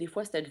rapproché ou des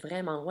fois c'était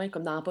vraiment loin,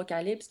 comme dans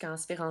Apocalypse, quand elle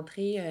se fait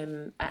rentrer,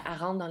 elle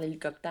rentre dans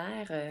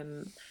l'hélicoptère.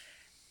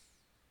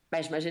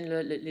 Ben, j'imagine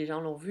là, les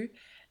gens l'ont vu.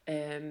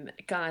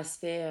 Quand elle se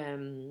fait.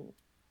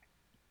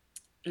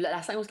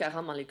 La scène où elle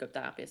rentre dans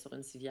l'hélicoptère, puis elle est sur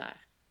une civière.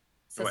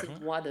 Ça, Ouais, c'est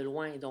moi de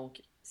loin.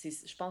 Donc,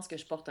 je pense que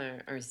je porte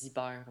un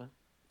zipper, là.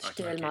 Je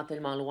suis ok. tellement,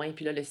 tellement loin.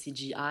 Puis là, le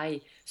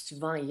CGI,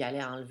 souvent, il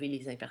allait enlever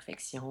les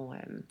imperfections.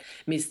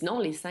 Mais sinon,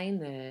 les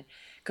scènes,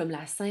 comme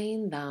la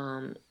scène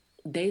dans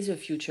Days of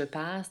Future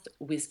Past,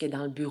 où est-ce qu'elle est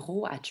dans le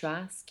bureau à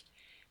Trask,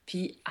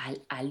 puis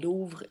elle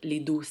ouvre les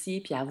dossiers,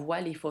 puis elle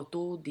voit les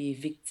photos des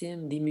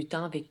victimes, des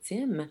mutants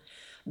victimes.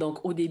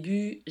 Donc, au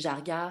début, je la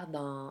regarde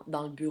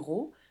dans le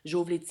bureau,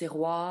 j'ouvre les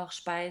tiroirs,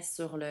 je pèse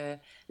sur la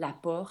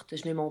porte,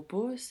 je mets mon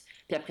pouce,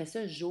 puis après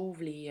ça,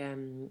 j'ouvre les...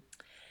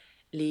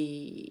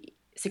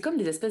 C'est comme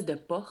des espèces de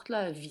portes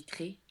là,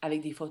 vitrées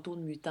avec des photos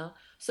de mutants.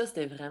 Ça,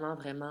 c'était vraiment,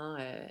 vraiment...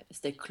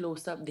 c'était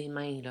close-up des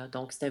mains, là.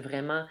 Donc, c'était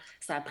vraiment...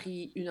 Ça a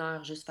pris 1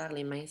 heure juste faire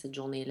les mains cette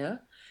journée-là.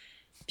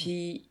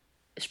 Puis,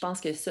 je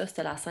pense que ça,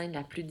 c'était la scène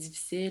la plus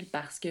difficile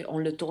parce qu'on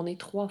l'a tourné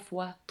 3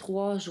 fois,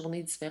 3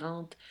 journées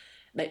différentes.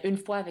 Ben, une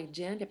fois avec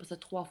Jen, puis après ça,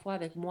 3 fois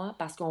avec moi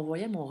parce qu'on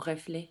voyait mon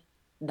reflet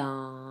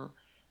dans,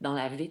 dans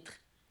la vitre.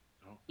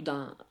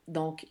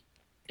 Donc,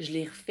 je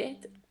l'ai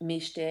refaite, mais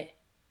j'étais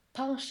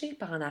penchée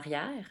par en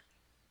arrière.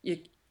 Il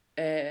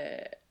y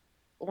a-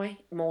 ouais,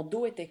 mon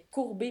dos était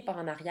courbé par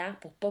en arrière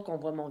pour pas qu'on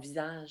voit mon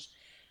visage.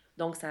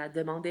 Donc, ça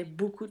demandait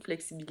beaucoup de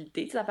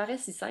flexibilité. Ça paraît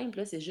si simple,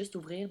 là, c'est juste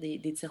ouvrir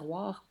des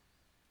tiroirs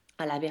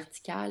à la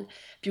verticale.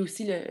 Puis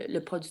aussi, le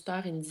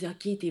producteur, il me dit,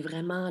 OK, t'es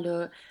vraiment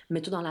là,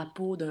 mets-toi dans la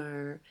peau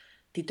d'un...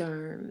 T'es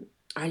un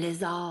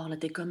lézard, là,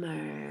 T'es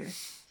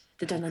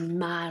un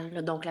animal,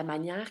 là. Donc, la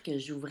manière que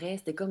j'ouvrais,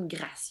 c'était comme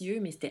gracieux,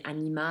 mais c'était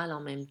animal en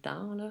même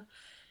temps, là.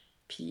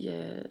 Puis,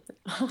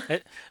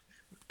 Eh,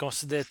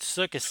 considères-tu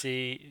ça que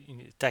c'est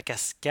ta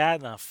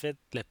cascade, en fait,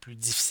 la plus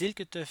difficile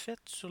que tu as faite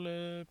sur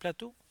le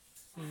plateau?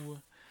 Ou...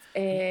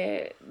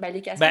 ben,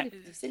 les cascades Ben, les plus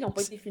difficiles n'ont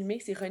pas été filmées,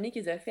 c'est René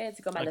qui les a faites.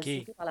 C'est comme elle a ok.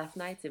 sauté par la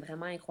fenêtre, c'est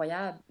vraiment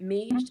incroyable.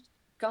 Mais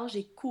quand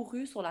j'ai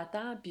couru sur la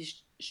table,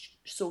 puis je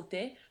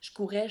sautais, je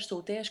courais, je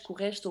sautais, je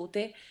courais, je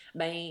sautais,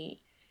 ben,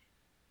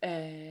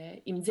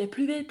 il me disait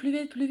plus vite, plus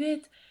vite, plus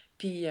vite.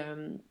 Puis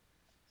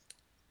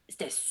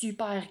c'était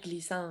super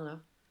glissant,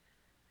 là.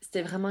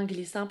 C'était vraiment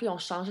glissant. Puis on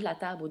changeait la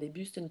table. Au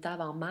début, c'était une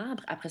table en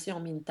marbre. Après ça, ils ont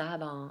mis une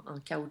table en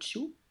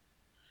caoutchouc,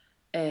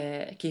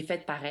 qui est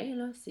faite pareil,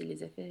 là. C'est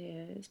les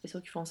effets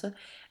spéciaux qui font ça.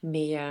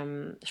 Mais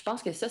je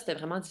pense que ça, c'était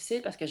vraiment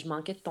difficile parce que je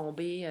manquais de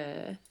tomber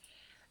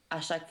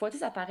à chaque fois. Tu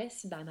sais, ça paraît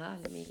si banal,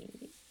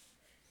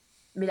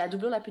 mais la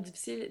doublure la plus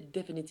difficile,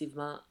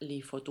 définitivement,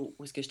 les photos.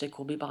 Où est-ce que j'étais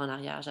courbée par en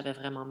arrière, j'avais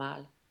vraiment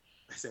mal.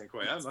 C'est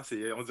incroyable,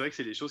 hein? On dirait que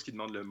c'est les choses qui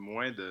demandent le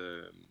moins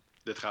de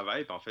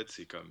travail, puis en fait,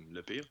 c'est comme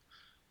le pire.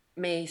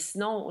 Mais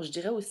sinon, je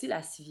dirais aussi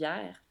la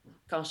civière.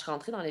 Quand je suis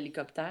rentrée dans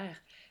l'hélicoptère,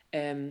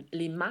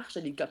 les marches de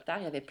l'hélicoptère,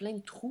 il y avait plein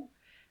de trous.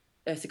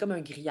 C'est comme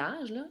un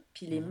grillage, là.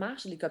 Puis les Mhm.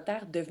 marches de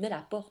l'hélicoptère devenaient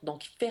la porte.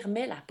 Donc, ils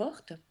fermaient la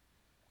porte.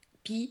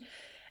 Puis,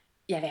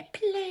 il y avait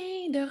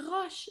plein de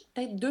roches.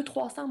 Peut-être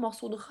 200-300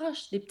 morceaux de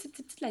roches. Des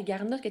petites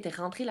lagarnottes qui étaient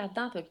rentrées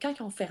là-dedans. Puis quand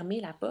ils ont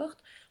fermé la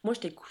porte, moi,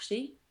 j'étais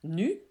couchée,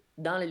 nue,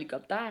 dans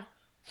l'hélicoptère.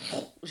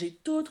 J'ai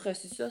tout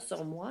reçu ça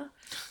sur moi.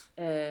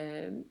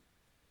 Euh,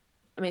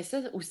 mais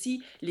ça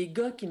aussi, les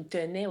gars qui me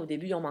tenaient au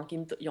début, ils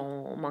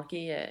ont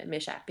manqué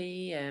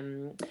m'échapper.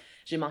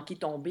 J'ai manqué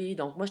tomber.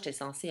 Donc, moi, j'étais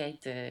censée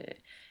être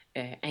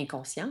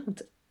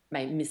inconsciente.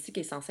 Ben, Mystique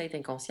est censée être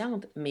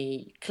inconsciente,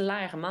 mais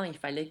clairement, il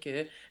fallait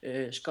que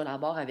je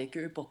collabore avec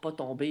eux pour pas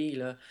tomber,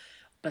 là.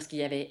 Parce il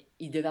devait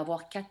y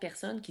avoir 4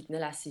 personnes qui tenaient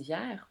la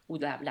civière ou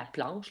la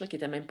planche, là, qui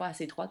était même pas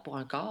assez étroite pour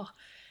un corps.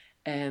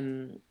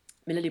 Euh,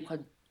 mais là,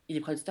 les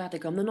producteurs étaient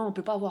comme, non, non, on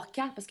peut pas avoir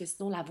 4 parce que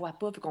sinon, on la voit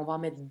pas, fait qu'on va en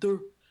mettre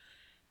 2.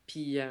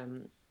 Puis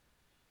il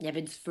y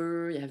avait du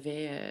feu, il y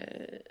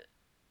avait.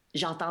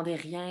 J'entendais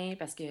rien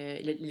parce que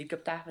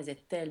l'hélicoptère faisait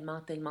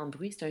tellement, tellement de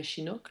bruit. C'était un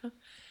Chinook, là.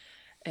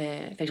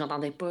 Fait que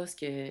j'entendais pas ce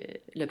que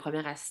le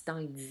premier assistant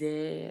il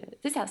disait.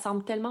 Tu sais, ça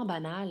semble tellement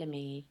banal,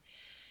 mais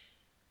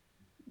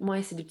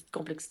moi, c'est des petites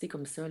complexités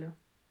comme ça, là.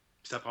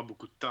 Puis ça prend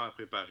beaucoup de temps à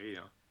préparer,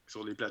 hein.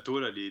 Sur les plateaux,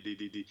 là, des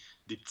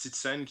petites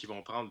scènes qui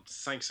vont prendre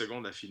 5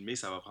 secondes à filmer,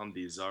 ça va prendre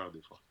des heures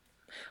des fois.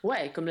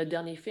 Ouais, comme le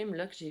dernier film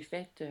là, que j'ai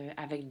fait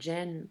avec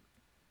Jen,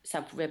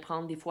 ça pouvait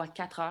prendre des fois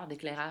 4 heures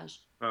d'éclairage.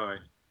 Ah ouais.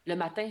 Le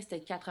matin,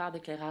 c'était 4 heures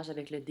d'éclairage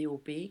avec le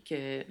DOP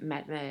que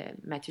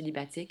Mathieu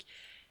Libatique,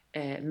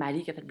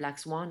 Mali qui a fait Black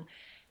Swan.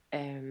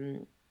 Euh,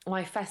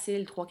 ouais,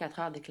 facile,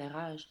 3-4 heures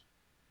d'éclairage.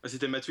 Ah,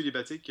 c'était Mathieu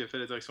Libatique qui a fait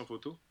la direction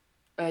photo?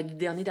 Du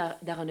dernier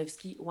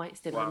d'Aronofsky, ouais,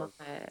 c'était vraiment,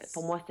 Wow.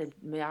 pour moi, c'était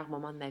le meilleur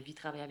moment de ma vie, de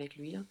travailler avec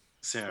lui, là.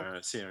 C'est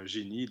un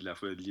génie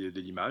de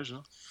l'image,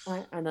 hein.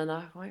 Ouais, un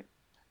honneur, ouais.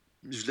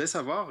 Je voulais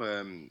savoir,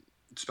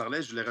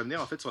 je voulais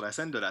revenir en fait sur la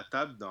scène de la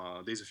table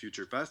dans Days of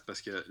Future Past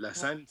parce que la Ouais.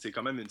 scène, c'est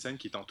quand même une scène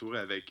qui est entourée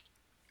avec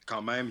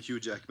quand même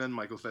Hugh Jackman,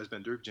 Michael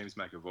Fassbender et James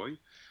McAvoy.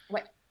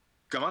 Ouais.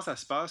 Comment ça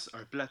se passe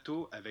un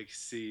plateau avec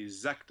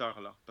ces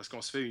acteurs-là? Parce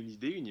qu'on se fait une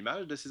idée, une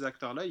image de ces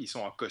acteurs-là. Ils sont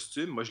en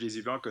costume. Moi, je les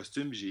ai vus en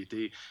costume. J'ai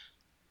été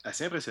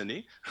assez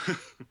impressionné.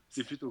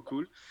 C'est plutôt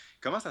cool.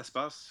 Comment ça se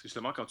passe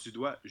justement quand tu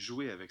dois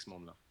jouer avec ce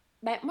monde-là?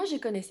 Ben, moi, je ne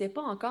connaissais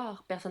pas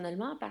encore,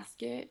 personnellement, parce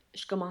que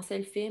je commençais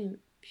le film.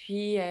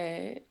 Puis,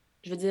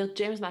 je veux dire,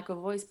 James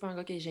McAvoy, c'est pas un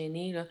gars qui est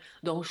gêné, là.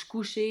 Donc, je suis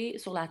couchée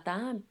sur la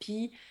table,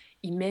 puis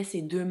il met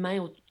ses 2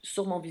 mains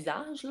sur mon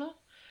visage, là.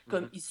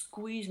 Comme Mhm. il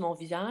squeeze mon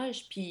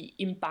visage, puis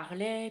il me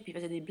parlait, puis il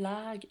faisait des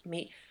blagues,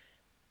 mais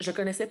je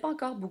connaissais pas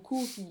encore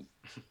beaucoup, puis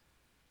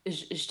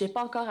j'étais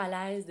pas encore à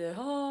l'aise de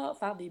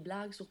faire des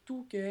blagues,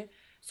 surtout que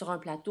sur un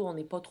plateau, on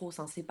n'est pas trop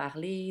censé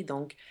parler.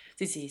 Donc,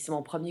 tu sais, c'est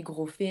mon premier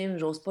gros film,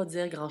 j'ose pas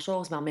dire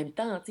grand-chose, mais en même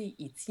temps, tu sais,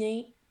 il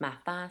tient ma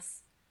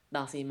face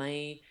dans ses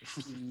mains,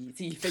 puis tu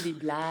sais, il fait des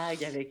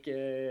blagues avec.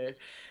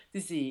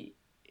 Tu sais,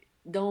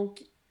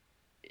 Donc,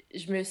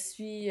 je me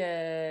suis.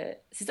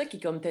 C'est ça qui,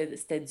 comme,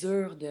 c'était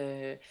dur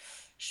de.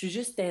 Je suis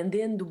juste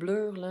stand-in,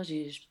 doublure, là.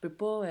 Je peux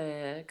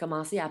pas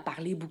commencer à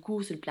parler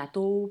beaucoup sur le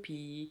plateau,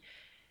 puis.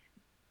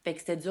 Fait que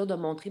c'était dur de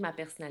montrer ma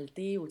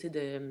personnalité ou tu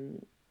sais,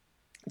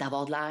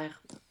 d'avoir de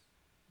l'air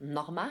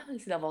normal,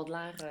 c'est d'avoir de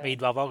l'air. Mais il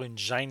doit y avoir une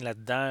gêne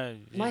là-dedans.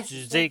 Ouais, Tu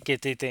c'est ça. dis que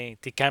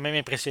t'es quand même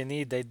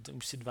impressionné d'être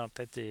aussi devant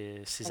peut-être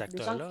ces Ben,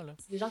 acteurs-là, là.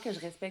 c'est des gens que je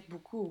respecte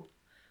beaucoup,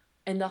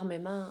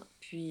 énormément.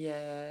 Puis,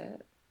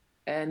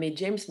 mais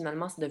James,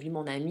 finalement, c'est devenu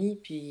mon ami.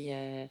 Puis,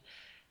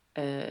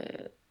 euh,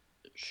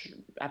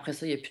 après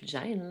ça, il n'y a plus de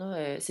gêne,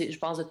 là. Je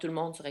pense de tout le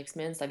monde sur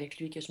X-Men, c'est avec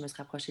lui que je me suis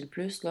rapprochée le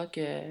plus, là,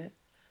 que.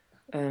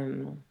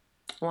 euh,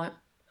 ouais.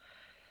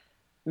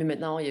 Mais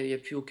maintenant, il n'y a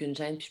plus aucune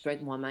gêne, puis je peux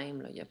être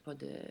moi-même, là. Il y a pas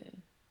de.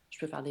 Je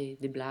peux faire des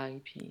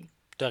blagues, puis.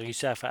 Tu as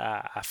réussi à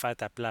faire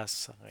ta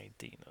place en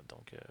réalité, là.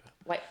 Donc,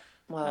 Ouais,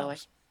 ouais, ouais, ah, ouais.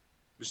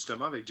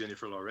 Justement, avec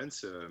Jennifer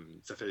Lawrence,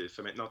 ça fait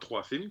maintenant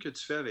 3 films que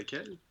tu fais avec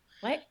elle.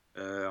 Ouais.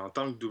 En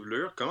tant que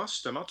doublure, comment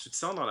justement tu te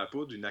sens dans la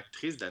peau d'une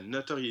actrice de la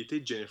notoriété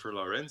de Jennifer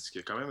Lawrence, qui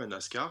a quand même un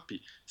Oscar,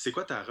 puis c'est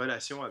quoi ta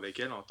relation avec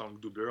elle en tant que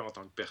doubleur, en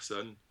tant que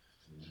personne?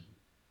 Il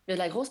y a de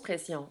la grosse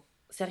pression.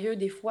 Sérieux,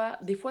 des fois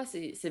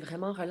c'est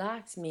vraiment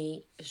relax,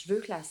 mais je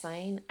veux que la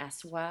scène, elle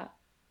soit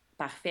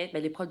parfaite.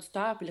 Ben, les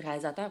producteurs puis le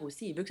réalisateur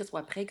aussi, ils veulent que ce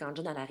soit prêt quand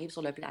Jen elle arrive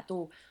sur le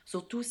plateau.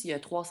 Surtout s'il y a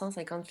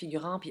 350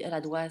 figurants, puis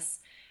elle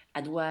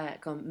doit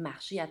comme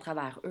marcher à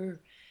travers eux.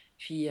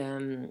 Puis,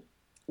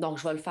 donc,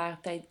 je vais le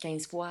faire peut-être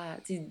 15 fois.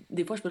 Tu sais,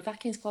 des fois, je peux le faire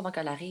 15 fois avant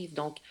qu'elle arrive.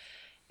 Donc,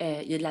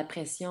 il y a de la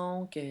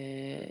pression que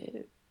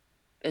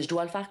je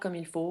dois le faire comme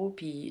il faut.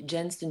 Puis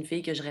Jen, c'est une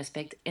fille que je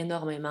respecte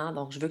énormément,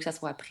 donc je veux que ça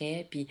soit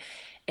prêt. Puis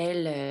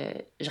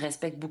elle, je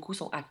respecte beaucoup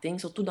son acting,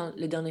 surtout dans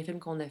le dernier film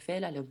qu'on a fait,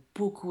 là, elle a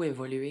beaucoup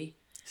évolué.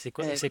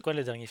 Euh, C'est quoi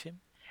le dernier film?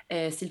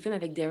 c'est le film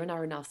avec Darren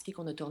Aronofsky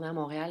qu'on a tourné à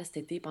Montréal cet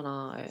été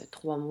pendant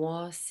 3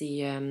 mois.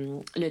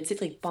 Le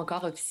titre n'est pas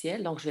encore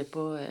officiel, donc je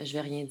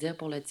vais rien dire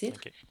pour le titre.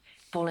 Ok.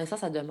 Pour l'instant,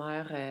 ça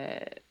demeure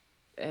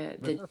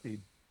Mais ça, c'est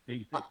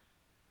basic.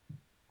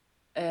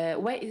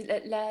 Ouais,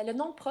 le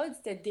nom de prod,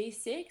 c'était Day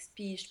 6,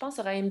 puis je pense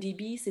sur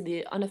IMDb, c'est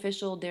des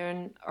Unofficial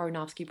Darren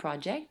Aronofsky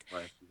Project.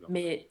 Ouais, c'est ça.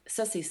 Mais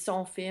ça, c'est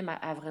son film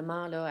à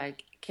vraiment, là, à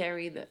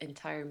carry the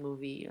entire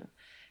movie, là.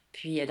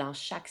 Puis dans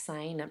chaque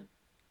scène.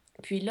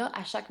 Puis là,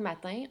 à chaque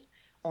matin,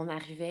 on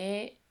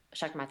arrivait,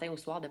 chaque matin au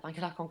soir, dépend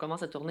quelle heure qu'on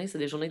commence à tourner, c'est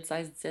des journées de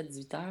 16, 17,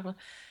 18 heures, là.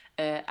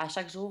 À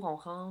chaque jour, on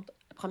rentre.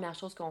 Première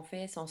chose qu'on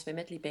fait, c'est on se fait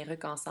mettre les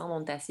perruques ensemble.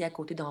 On est assis à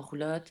côté dans la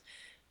roulotte.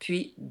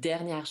 Puis,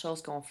 dernière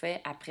chose qu'on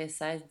fait, après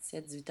 16,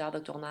 17, 18 heures de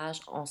tournage,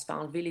 on se fait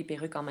enlever les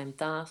perruques en même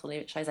temps sur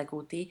les chaises à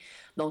côté.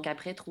 Donc,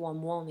 après 3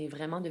 mois, on est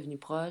vraiment devenus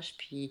proches.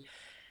 Puis,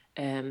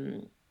 euh,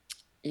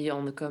 et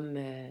on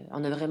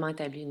a vraiment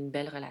établi une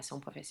belle relation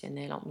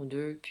professionnelle entre nous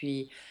deux.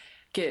 Puis,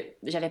 que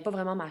j'avais pas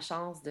vraiment ma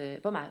chance de.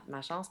 Pas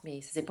ma chance,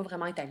 mais ça s'est pas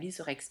vraiment établi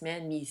sur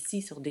X-Men, mais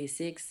ici, sur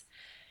D6.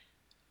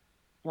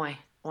 Ouais,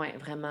 ouais,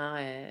 vraiment,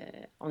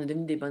 on est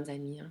devenus des bonnes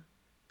amies, hein.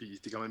 Puis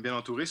t'es quand même bien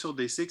entouré sur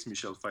D6,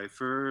 Michelle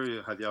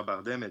Pfeiffer, Javier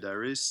Bardem, Ed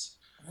Harris.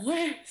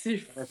 Ouais, c'est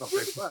fou. N'importe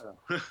quoi,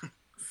 là.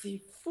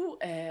 C'est fou.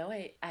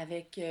 Ouais,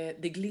 avec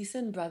The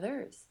Gleason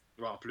Brothers.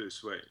 Ouais, en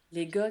plus, ouais.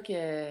 Les gars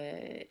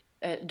que.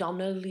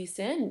 Donald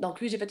Gleason.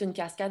 Donc, lui, j'ai fait une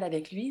cascade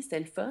avec lui. C'était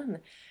le fun.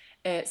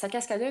 Sa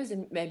cascadeuse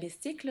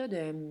mystique là,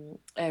 de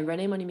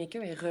Renee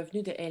Moneymaker est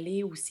revenue de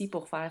LA aussi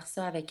pour faire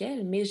ça avec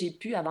elle, mais j'ai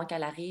pu, avant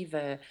qu'elle arrive,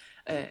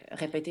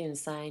 répéter une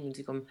scène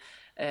ou comme,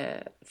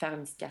 faire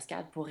une petite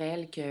cascade pour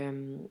elle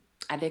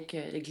avec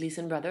les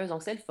Gleason Brothers.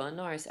 Donc, c'est le fun,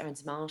 là, un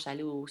dimanche,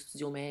 aller au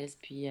studio Mel's,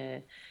 puis euh,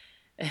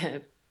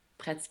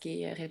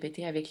 pratiquer,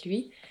 répéter avec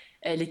lui.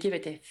 L'équipe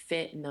était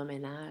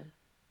phénoménale.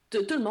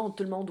 Tout le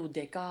monde au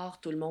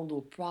décor, tout le monde aux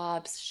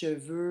props,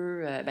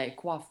 cheveux, ben,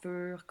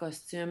 coiffure,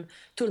 costume,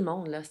 tout le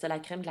monde, là, c'était la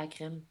crème de la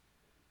crème.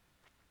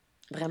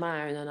 Vraiment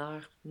un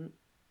honneur. Mm.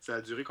 Ça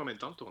a duré combien de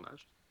temps de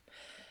tournage?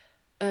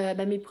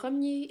 Ben, les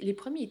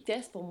premiers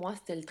tests pour moi,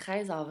 c'était le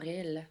 13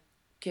 avril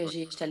que Ouais.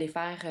 j'étais allée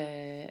faire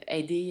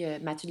aider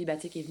Mathieu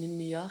Libatique qui est venu de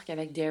New York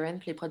avec Darren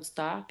puis les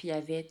producteurs. Puis il y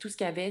avait tout ce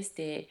qu'il y avait,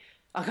 c'était.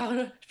 Encore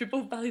là, je peux pas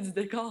vous parler du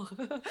décor.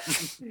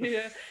 Mais,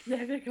 il y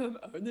avait comme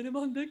un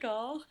élément de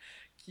décor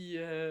qui.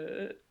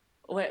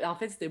 Ouais, en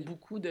fait, c'était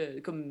beaucoup de.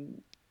 Comme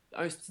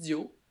un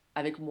studio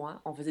avec moi.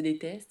 On faisait des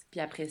tests. Puis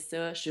après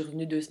ça, je suis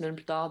revenue 2 semaines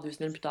plus tard, 2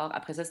 semaines plus tard.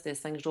 Après ça, c'était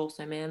 5 jours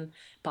semaine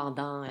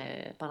pendant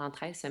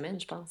 13 semaines,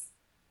 je pense.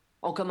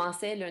 On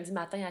commençait lundi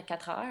matin à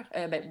 4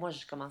 heures. Ben, moi,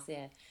 je commençais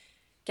à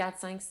 4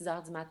 5 6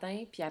 heures du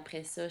matin. Puis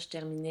après ça, je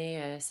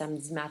terminais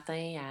samedi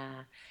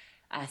matin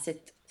à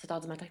 7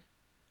 heures du matin.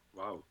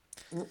 Wow.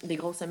 Des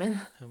grosses semaines.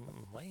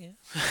 Ouais,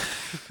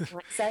 hein?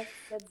 Ouais, 7,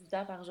 18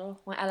 heures par jour.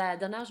 Ouais, à la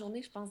dernière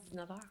journée, je pense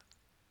 19 heures.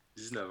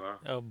 19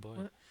 heures. Oh boy.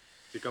 Ouais.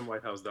 C'est comme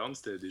White House Down,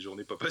 c'était des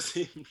journées pas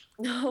possibles.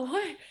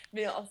 Ouais,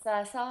 mais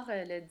ça sort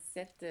le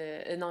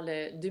 17, non,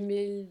 le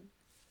 2000,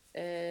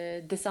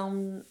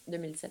 décembre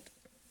 2017.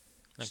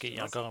 Ok, il y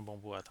a Justement, encore un bon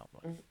bout à attendre.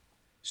 Ouais.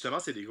 justement,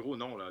 c'est des gros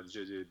noms, là.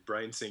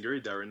 Bryan Singer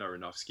et Darren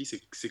Aronofsky.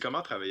 C'est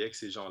comment travailler avec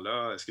ces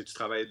gens-là? Est-ce que tu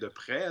travailles de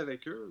près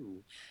avec eux?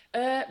 Ou...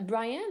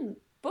 Brian,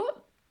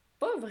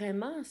 pas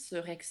vraiment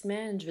sur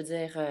X-Men. Je veux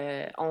dire,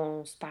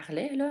 on se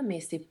parlait, là, mais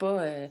c'est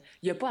pas. Il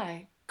n'y a pas à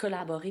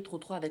collaborer trop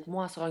avec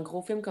moi. Sur un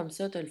gros film comme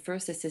ça, tu as le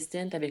First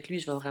Assistant avec lui,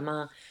 je vais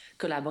vraiment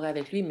collaborer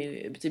avec lui.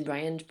 Mais tu sais,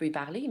 Brian, je peux y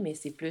parler, mais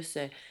c'est plus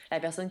la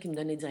personne qui me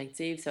donne les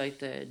directives, ça va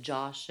être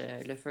Josh,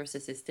 le First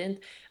Assistant.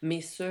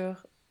 Mais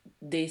sur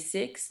Day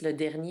 6, le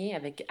dernier,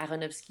 avec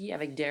Aronofsky,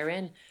 avec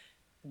Darren,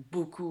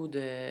 beaucoup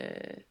de.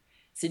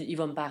 Il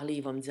va me parler,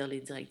 il va me dire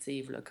les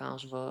directives là, quand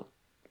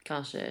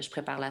je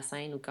prépare la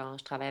scène ou quand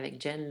je travaille avec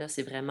Jen, là,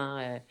 c'est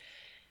vraiment.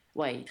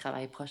 Ouais, il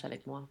travaille proche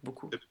avec moi,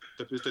 beaucoup.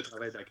 T'as plus de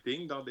travail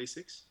d'acting dans Day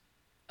 6?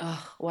 Ah,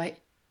 ouais.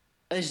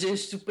 Je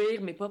soupire,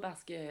 mais pas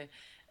parce que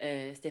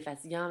c'était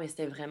fatigant, mais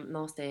c'était vraiment.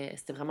 Non,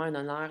 c'était vraiment un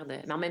honneur de.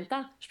 Mais en même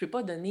temps, je peux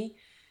pas donner.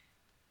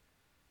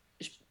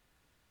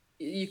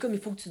 je- Comme il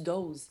faut que tu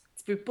doses.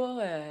 Tu peux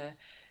pas.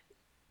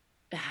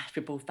 Je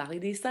peux pas vous parler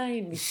des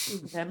scènes, mais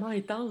c'est vraiment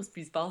intense,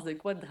 puis il se passe de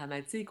quoi de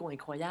dramatique ou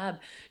incroyable.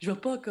 Je vais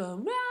pas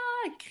comme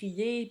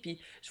crier, puis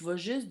je vais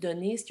juste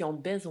donner ce qu'ils ont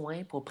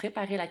besoin pour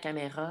préparer la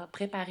caméra,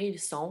 préparer le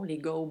son, les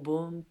gars au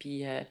boom,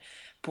 puis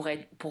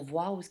pour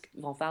voir où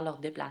ils vont faire leur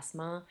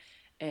déplacement.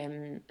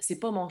 C'est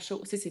pas mon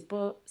show, tu sais,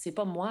 c'est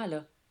pas moi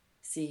là.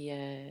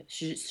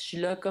 Je suis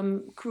là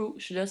comme crew,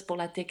 je suis là c'est pour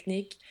la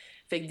technique.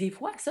 Fait que des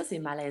fois, ça, c'est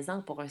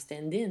malaisant pour un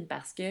stand-in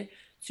parce que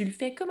tu le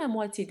fais comme à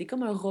moitié. T'es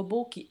comme un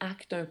robot qui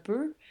acte un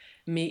peu,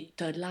 mais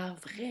t'as de l'air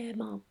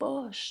vraiment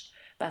poche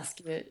parce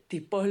que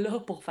t'es pas là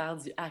pour faire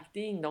du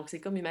acting. Donc,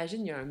 c'est comme,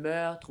 imagine, il y a un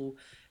meurtre ou...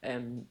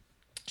 euh,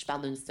 je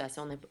parle d'une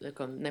situation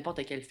comme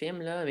n'importe quel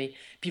film, là, mais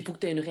puis il faut que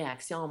tu aies une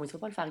réaction. Mais tu vas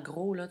pas le faire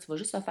gros, là. Tu vas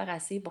juste le faire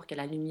assez pour que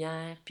la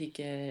lumière, puis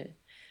que...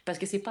 Parce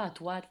que c'est pas à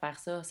toi de faire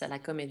ça, c'est à la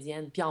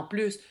comédienne. Puis en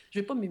plus, je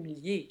vais pas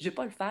m'humilier. Je vais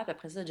pas le faire, puis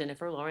après ça,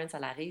 Jennifer Lawrence,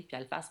 elle arrive, puis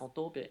elle fait à son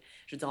tour, puis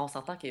je veux dire, on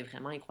s'entend qu'elle est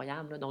vraiment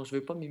incroyable, là, donc je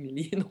veux pas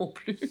m'humilier non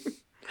plus.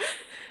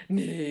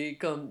 Mais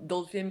comme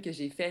d'autres films que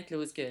j'ai faits, là,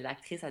 où est-ce que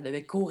l'actrice, elle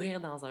devait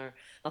courir dans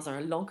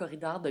un long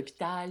corridor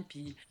d'hôpital,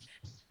 puis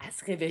elle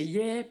se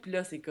réveillait, puis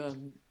là, c'est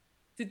comme...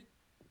 tu-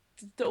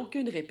 T'as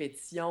aucune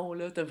répétition,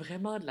 là. T'as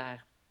vraiment de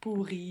l'air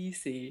pourri.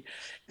 Mais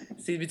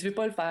tu veux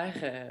pas le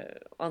faire.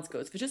 En tout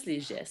cas, tu fais juste les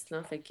gestes,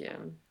 là. Fait que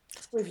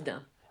c'est pas évident.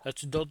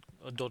 As-tu d'autres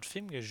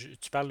films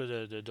tu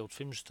parles d'autres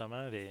films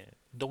justement,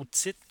 d'autres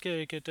titres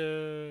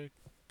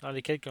dans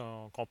lesquels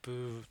qu'on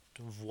peut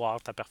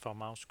voir ta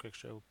performance ou quelque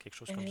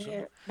chose comme ça?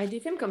 Ben, des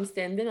films comme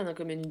Stand-In, on en a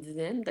comme une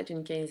dizaine, peut-être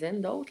une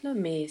quinzaine d'autres, là.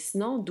 Mais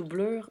sinon,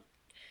 doublure,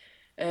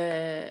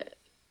 euh,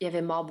 il y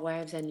avait Mob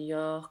Wives à New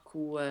York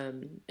ou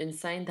une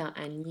scène dans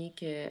Annie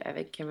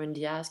avec Cameron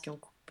Diaz qui ont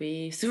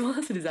coupé. Souvent,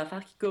 c'est des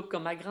affaires qui coupent,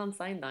 comme ma grande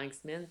scène dans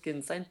X-Men, qui est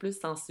une scène plus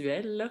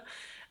sensuelle,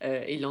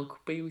 là. Ils l'ont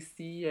coupé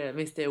aussi,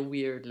 mais c'était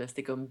weird, là.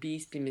 C'était comme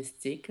Beast puis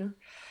Mystique,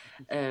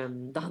 là,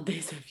 dans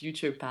Days of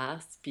Future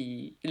Past.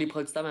 Puis les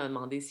producteurs m'avaient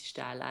demandé si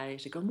j'étais à l'aise.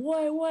 J'étais comme,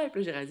 ouais, ouais.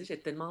 Puis là, j'ai réalisé que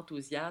j'étais tellement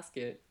enthousiaste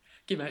que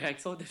ma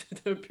réaction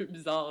était un peu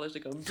bizarre, là.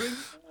 J'étais comme, bring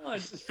it on!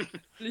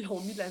 Puis là, ils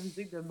ont mis de la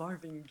musique de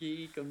Marvin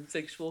Gaye, comme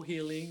Sexual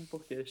Healing,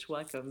 pour que je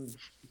sois comme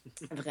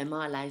vraiment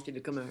à l'aise. Puis il y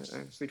avait comme un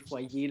feu de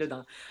foyer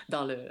là,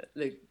 dans le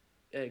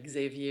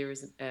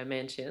Xavier's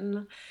Mansion,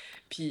 là.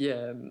 Puis,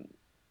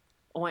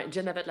 ouais,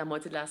 Jen a fait la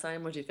moitié de la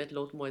scène, moi j'ai fait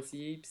l'autre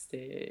moitié. Puis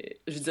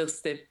c'était. Je veux dire,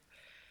 c'était.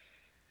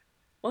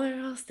 Ouais,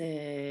 non,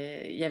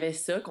 c'était. Il y avait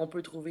ça qu'on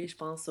peut trouver, je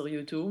pense, sur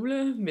YouTube,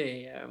 là,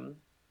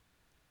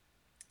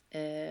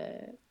 euh,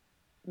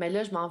 mais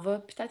là, je m'en vais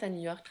peut-être à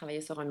New York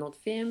travailler sur un autre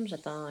film.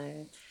 J'attends.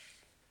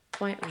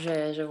 Ouais,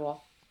 je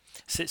vois.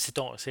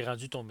 C'est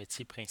rendu ton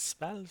métier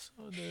principal, ça,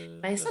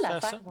 Ben de ça, faire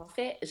l'affaire,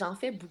 ça? j'en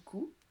fais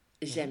beaucoup.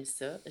 Mhm. J'aime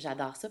ça,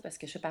 j'adore ça parce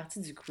que je fais partie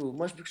du crew.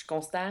 Moi, je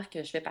considère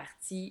que je fais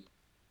partie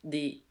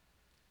des,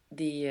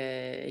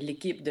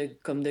 l'équipe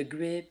comme de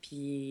grip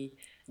puis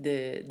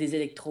des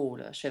électros,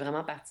 là. Je fais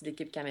vraiment partie de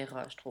l'équipe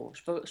caméra, je trouve.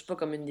 Je suis pas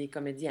comme une des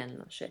comédiennes,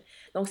 là.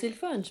 Donc, c'est le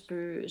fun.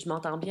 Je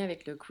m'entends bien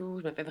avec le crew,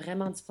 je me fais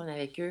vraiment du fun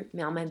avec eux.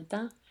 Mais en même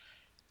temps,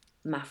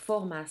 ma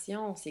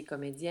formation, c'est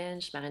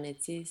comédienne, je suis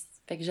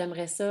marionnettiste. Fait que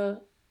j'aimerais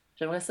ça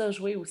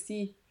jouer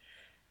aussi.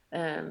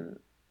 Euh,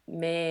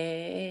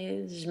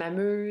 mais je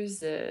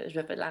m'amuse, je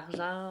me fais de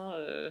l'argent.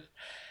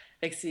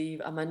 Fait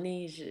que à un moment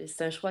donné,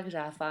 c'est un choix que j'ai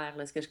à faire,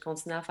 là. Est-ce que je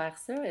continue à faire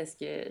ça? Est-ce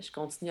que je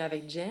continue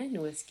avec Jen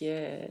ou est-ce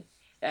que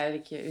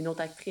avec une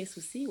autre actrice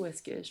aussi ou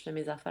est-ce que je fais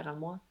mes affaires à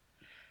moi?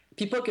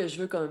 Puis pas que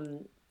je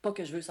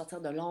veux sortir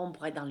de l'ombre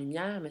pour être dans la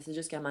lumière, mais c'est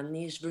juste qu'à un moment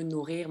donné, je veux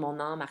nourrir mon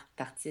âme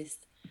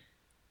d'artiste.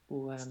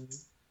 Ou,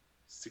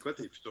 C'est quoi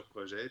tes futurs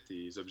projets,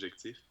 tes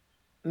objectifs?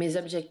 mes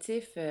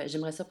objectifs,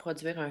 j'aimerais ça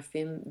produire un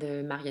film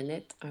de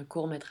marionnettes, un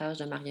court-métrage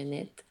de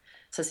marionnettes.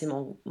 Ça, c'est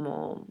un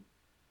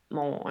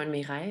de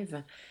mes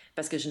rêves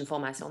parce que j'ai une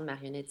formation de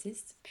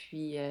marionnettiste.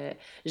 Puis,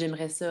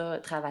 j'aimerais ça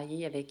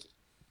travailler avec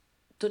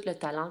tout le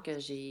talent que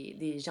j'ai,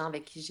 des gens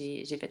avec qui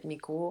j'ai fait mes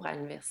cours à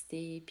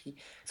l'université, puis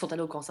ils sont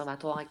allés au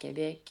conservatoire à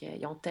Québec.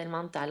 Ils ont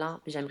tellement de talent,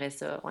 puis j'aimerais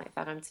ça, ouais,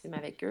 faire un petit film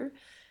avec eux.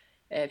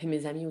 Puis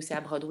mes amis aussi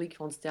à Broadway qui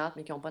font du théâtre,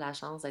 mais qui n'ont pas la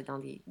chance d'être dans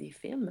des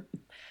films.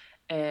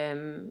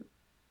 Euh,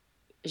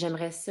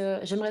 j'aimerais ça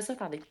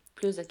faire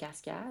plus de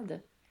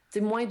cascades. C'est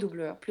moins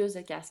doubleur, plus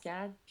de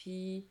cascades,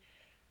 puis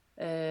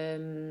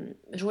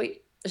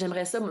jouer.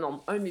 J'aimerais ça,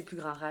 non, un de mes plus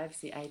grands rêves,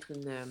 c'est être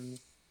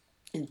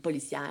une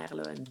policière,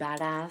 là, une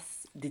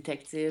badass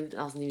détective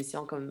dans une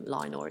émission comme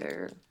Law and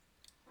Order.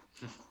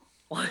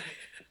 Ouais.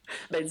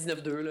 Ben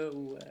 19-2, là,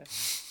 ou... ouais,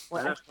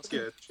 Ben là, je pense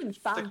que une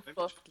femme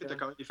forte, tu as là.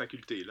 quand même des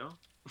facultés, là.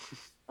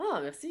 Ah,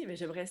 merci, mais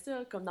j'aimerais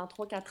ça, comme dans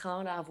 3 4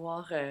 ans, là,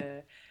 avoir...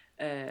 euh,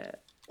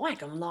 ouais,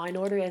 comme Law and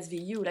Order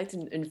SVU, là, être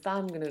une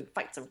femme gonna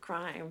fight some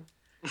crime.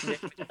 Mais-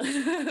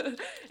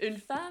 une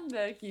femme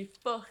qui est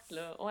forte,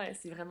 là. Ouais,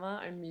 c'est vraiment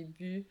un de mes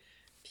buts.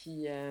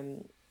 Puis,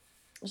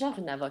 genre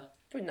une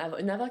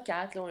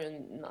avocate,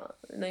 là,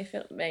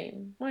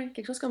 ben, ouais,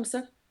 quelque chose comme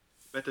ça.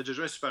 Ben, t'as déjà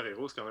joué un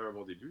super-héros, c'est quand même un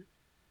bon début.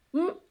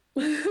 Hmm.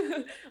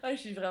 Ouais, je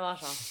suis vraiment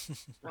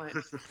chanceuse. Ouais.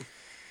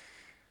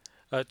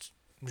 Euh, tu-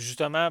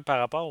 Justement, par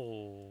rapport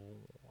au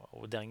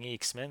dernier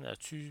X-Men,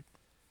 as-tu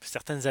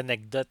certaines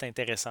anecdotes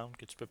intéressantes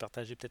que tu peux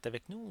partager peut-être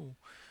avec nous?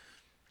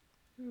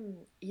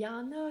 Il y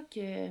en a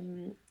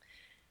que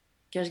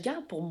je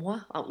garde pour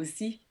moi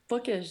aussi. Pas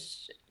que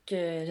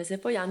je sais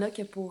pas, il y en a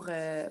que pour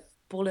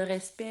le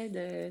respect tu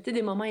sais,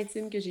 des moments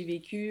intimes que j'ai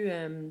vécu,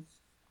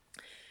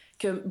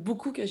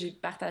 beaucoup que j'ai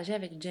partagé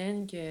avec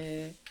Jen,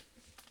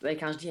 ben,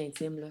 quand je dis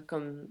intime, là,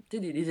 comme, tu sais,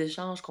 des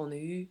échanges qu'on a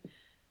eus,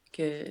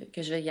 que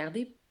je vais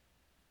garder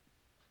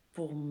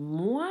pour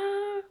moi,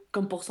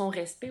 comme pour son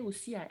respect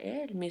aussi à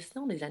elle, mais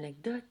sinon, des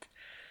anecdotes.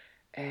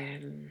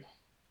 euh,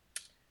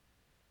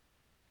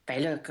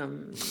 Ben là,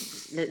 comme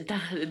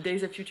dans le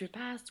Days of Future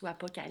Past ou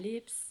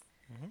Apocalypse.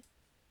 Mhm.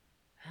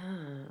 Ah.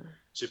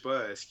 Je sais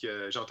pas, est-ce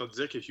que j'ai entendu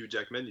dire que Hugh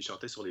Jackman, il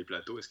chantait sur les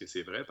plateaux. Est-ce que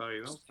c'est vrai, par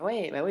exemple?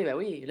 Oui, ben oui, ben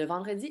oui. Le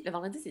vendredi,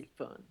 c'est le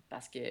fun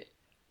parce que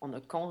on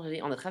a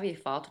congé, on a travaillé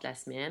fort toute la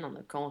semaine, on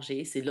a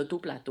congé, c'est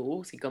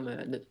l'auto-plateau, c'est comme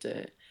notre.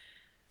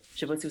 Je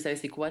sais pas si vous savez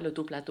c'est quoi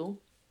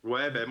l'auto-plateau.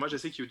 Ouais, ben moi, je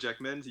sais que Hugh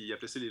Jackman, il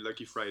appelait ça les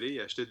Lucky Friday. Il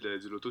achetait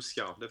du Loto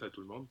 649 à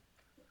tout le monde.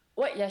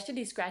 Ouais, il a acheté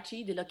des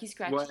Scratchy, des Lucky Ouais,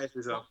 Scratchy.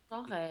 c'est ça.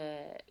 Genre,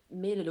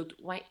 mais le loto,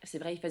 ouais, c'est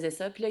vrai, il faisait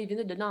ça. Puis là, il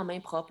venait de donner en main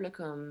propre, là,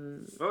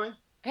 comme Ouais, ouais.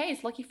 Hey,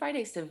 it's Lucky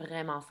Friday, c'était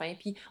vraiment fin.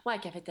 Puis, ouais, à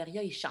la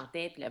cafétéria, ils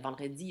chantaient. Puis le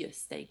vendredi, il y a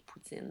steak,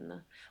 poutine,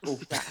 là, au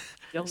plat.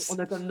 Puis on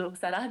a comme nos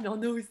salades, mais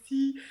on a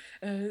aussi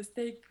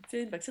steak,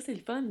 poutine. Fait que ça, c'est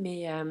le fun.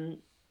 Mais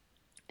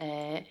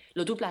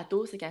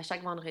l'auto-plateau, c'est qu'à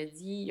chaque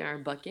vendredi, il y a un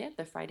bucket,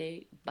 le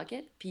Friday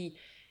bucket. Puis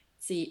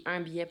c'est un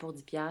billet pour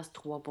 10$,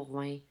 trois pour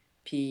 20.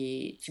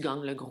 Puis tu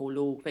gagnes le gros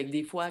lot. Fait que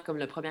des fois, comme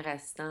le premier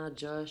assistant,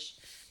 Josh,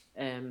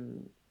 euh,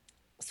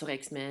 sur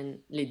X-Men,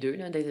 les deux,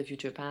 là, Days of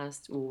Future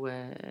Past ou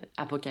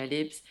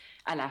Apocalypse,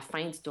 à la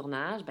fin du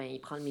tournage, ben, il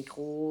prend le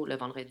micro le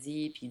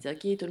vendredi, puis il dit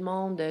OK, tout le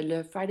monde,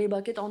 le Friday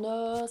Bucket, on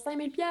a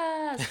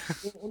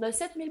 5000$, on a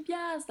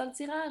 7000$ dans le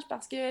tirage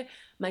parce que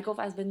Michael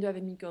Fassbender avait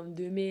mis comme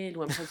 2000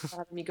 ou un producteur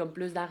avait mis comme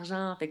plus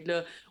d'argent. Fait que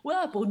là, ouais,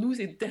 pour nous,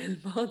 c'est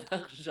tellement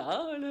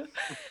d'argent, là.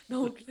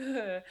 Donc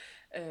là,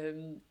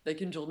 fait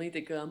qu'une journée,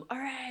 t'es comme, all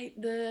right,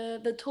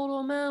 the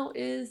total amount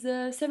is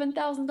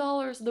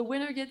 $7,000. The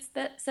winner gets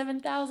that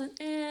 7,000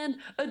 and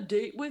a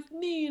date with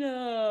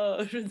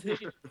Nina. Je veux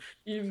dire,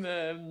 il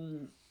me.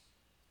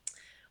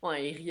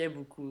 Ouais, il riait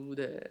beaucoup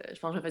de. Je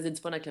pense que je faisais du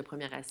fun avec le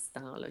premier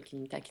assistant, là, qui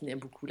me taquinait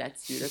beaucoup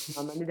là-dessus. Là. Puis, à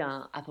un moment donné,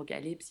 dans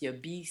Apocalypse, il y a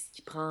Beast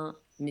qui prend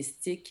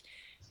Mystique,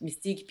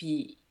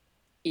 puis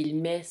il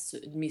met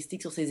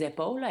Mystique sur ses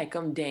épaules, là, elle est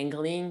comme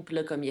dangling, puis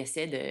là, comme il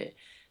essaie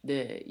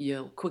il y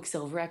a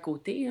Quicksilver à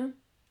côté, hein.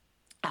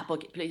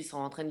 Puis là, ils sont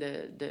en train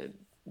de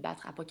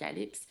battre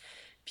Apocalypse.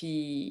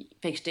 Puis,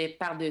 fait que j'étais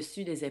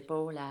par-dessus les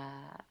épaules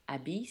à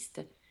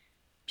Beast.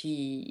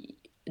 Puis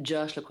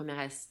Josh, le premier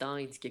assistant,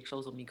 il dit quelque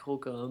chose au micro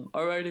comme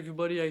All right,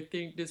 everybody, I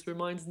think this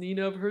reminds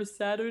Nina of her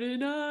Saturday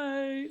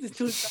night. C'est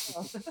tout le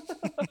temps.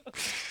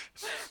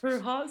 Her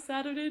hot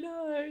Saturday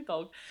night.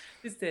 Donc,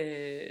 tu sais,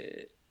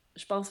 c'était.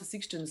 Je pense aussi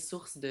que je suis une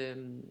source de.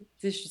 Tu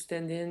sais, je suis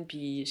stand-in,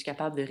 puis je suis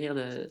capable de rire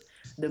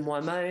de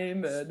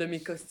moi-même, de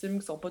mes costumes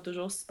qui sont pas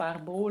toujours super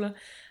beaux, là.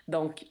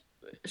 Donc,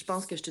 je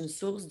pense que je suis une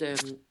source de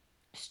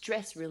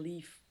stress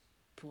relief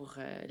pour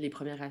les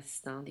premiers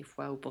assistants, des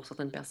fois, ou pour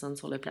certaines personnes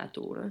sur le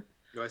plateau, là.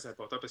 Ouais, c'est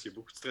important parce qu'il y a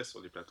beaucoup de stress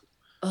sur les plateaux.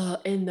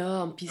 Ah,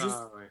 énorme. Puis, tu sais,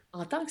 Ah, ouais.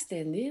 en tant que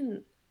stand-in,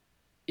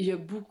 il y a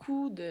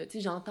beaucoup de. Tu sais,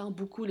 j'entends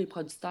beaucoup les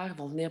producteurs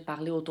vont venir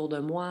parler autour de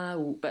moi,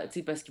 ou, ben, tu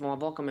sais, parce qu'ils vont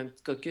avoir comme un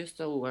petit caucus,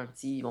 là, ou un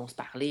petit. Ils vont se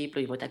parler, puis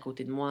là, ils vont être à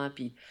côté de moi,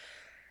 puis.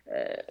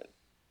 euh,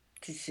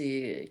 tu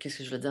sais, qu'est-ce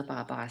que je veux dire par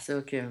rapport à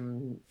ça? Que,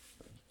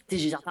 tu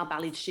sais, j'entends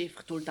parler de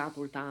chiffres tout le temps,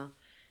 tout le temps.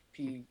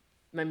 Puis,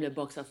 même le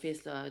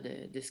box-office, là,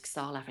 de ce qui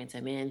sort la fin de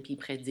semaine, puis ils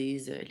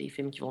prédisent les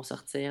films qui vont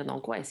sortir.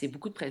 Donc, ouais, c'est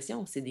beaucoup de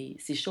pression.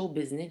 C'est show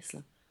business, là.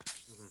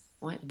 Mhm.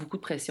 Ouais, beaucoup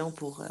de pression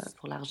pour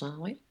l'argent,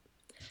 oui.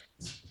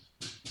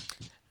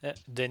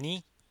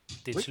 Denis, Oui,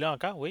 t'es-tu là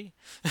encore? Oui.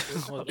 oui,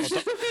 On,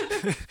 d'accord.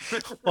 on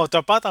t'a on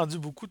t'a pas entendu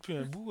beaucoup depuis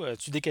un bout.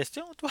 As-tu des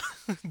questions, toi?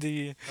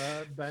 Des...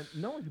 Ben,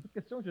 non, j'ai pas de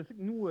question. Je sais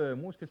que nous,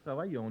 moi, où je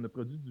travaille, on a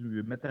produit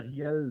du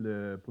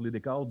matériel pour les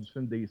décors du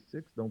film Day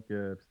Six, donc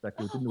c'est à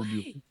côté Ah, de nos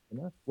bureaux, ouais!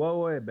 justement.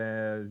 Ouais, ouais,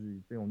 ben,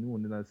 tu sais, nous,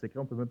 on est dans le secret,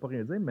 on peut même pas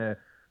rien dire, mais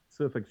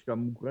ça, fait que je suis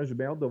comme au courant, j'ai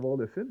bien hâte de voir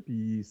le film,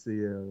 puis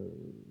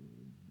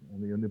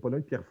on est pas loin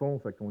de Pierrefonds,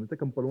 fait qu'on était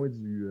comme pas loin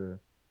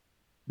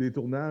des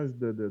tournages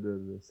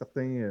de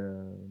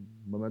certains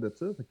moments de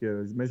ça, fait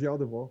que, mais j'ai hâte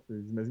de voir.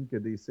 J'imagine que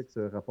Day Six,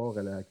 rapport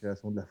à la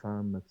création de la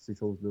femme, toutes ces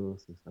choses-là,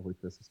 ça va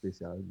être assez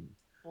spécial.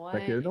 Fait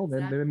Ouais, que non, mais,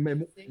 exact. mais, mais,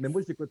 mais Netflix.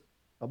 moi, j'écoute.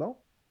 Pardon?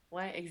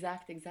 Ouais,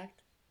 exact,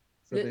 exact.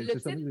 Ça, Le, ben, le c'est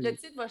ça. titre, le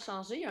titre va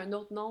changer, il y a un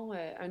autre nom,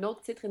 un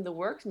autre titre in the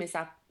works, mais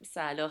ça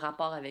a le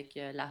rapport avec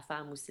la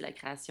femme aussi, la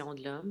création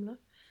de l'homme, là.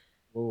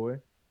 Ouais,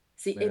 ouais.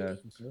 C'est Mais c'est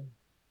épique. ça.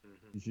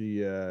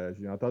 Mhm.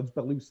 J'ai entendu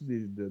parler aussi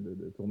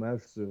de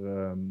tournages sur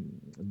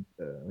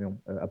voyons,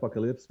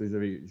 Apocalypse.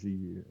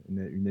 J'ai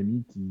une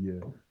amie qui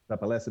t'en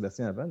parlait à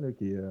Sébastien avant, là,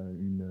 qui est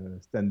une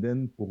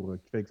stand-in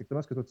qui fait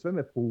exactement ce que toi tu fais,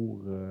 mais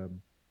pour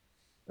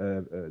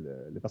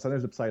le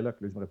personnage de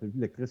Psylocke. Là, je me rappelle plus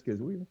l'actrice qu'elle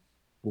jouait là,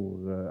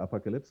 pour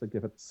Apocalypse, celle qui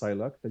a fait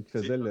Psylocke, celle qui C'est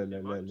faisait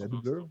Olivia Munn, je la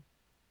pense, doubleur. non?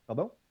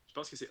 Pardon? Je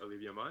pense que c'est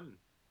Olivia Munn.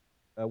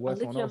 Ouais,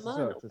 son Olivia nom, c'est Munn,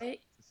 ça. C'est ouais.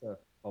 c'est ça.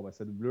 Bon, ben,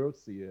 sa doublure,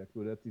 c'est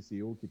Claudette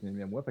TCO, qui est une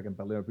amie à moi. Fait qu'elle me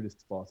parlait un peu de ce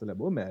qui se passait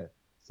là-bas, mais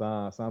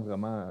sans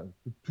vraiment.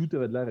 Tout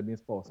avait l'air de bien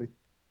se passer.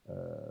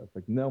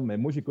 Fait que non, mais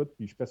moi, j'écoute,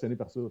 puis je suis passionné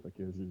par ça. Fait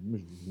que moi,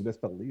 je vous laisse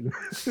parler, là.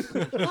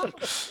 Ah,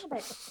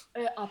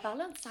 ben, en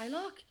parlant de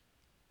Psylocke,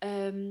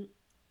 euh,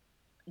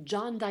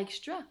 John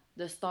Dykstra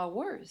de Star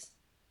Wars,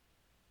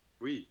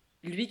 Oui.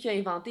 lui qui a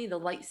inventé The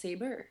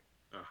Lightsaber,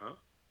 Uh-huh.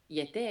 il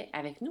était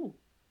avec nous.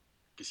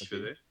 Qu'est-ce qu'il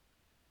Ok.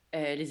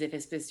 faisait? Les effets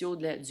spéciaux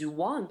du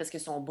wand, parce que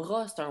son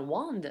bras, c'est un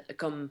wand,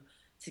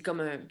 c'est comme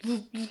un...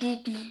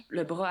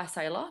 Le bras à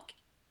Psylocke,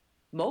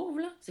 mauve,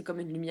 là, c'est comme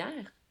une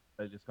lumière.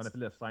 Ce qu'on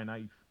appelle le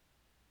Psy-Knife.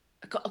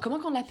 Comment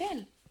qu'on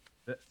l'appelle?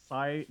 Le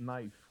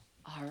Psy-Knife.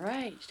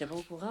 Alright, j'étais pas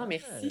au courant, Ouais,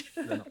 merci.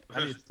 excellent.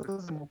 Allez, ça,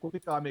 c'est mon côté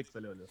comique, ça,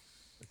 là.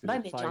 C'est le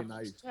Ben, mais Jean-Pierre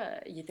Psy-Knife.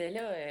 Chitra, il était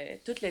là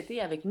tout l'été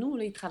avec nous,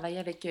 là, il travaillait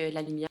avec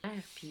la lumière,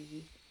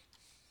 puis...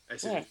 Hey,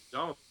 c'est une Ouais.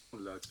 légende,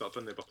 là. Tu parles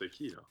pas de n'importe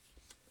qui, là.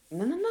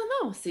 Non, non, non,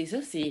 non, c'est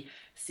ça,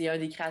 c'est un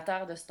des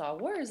créateurs de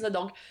Star Wars, là.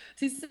 Donc,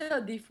 c'est ça,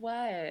 des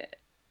fois,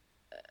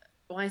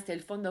 ouais, c'était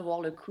le fun de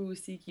voir le crew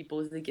aussi qui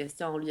posait des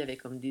questions. Lui, il avait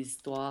comme des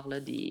histoires, là,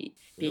 des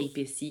Hello?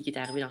 péripéties qui étaient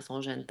arrivées dans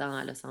son jeune temps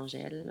à Los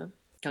Angeles, là,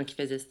 quand il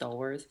faisait Star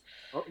Wars.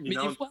 Oh, Mais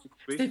Nina, des on fois, t'a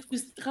coupé. c'était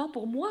frustrant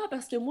pour moi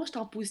parce que moi, j'étais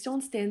en position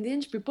de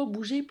stand-in, je peux pas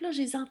bouger. Puis là,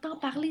 je les entends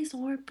parler, ils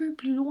sont un peu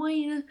plus loin,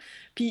 là.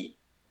 Puis,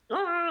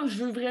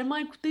 je veux vraiment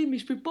écouter, mais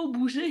je peux pas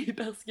bouger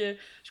parce que je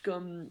suis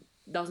comme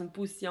dans une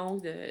position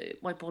de...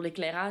 Ouais, pour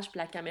l'éclairage, puis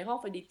la caméra, on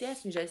fait des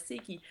tests, mais je sais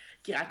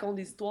qu'ils racontent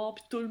des histoires,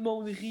 puis tout le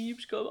monde rit, puis je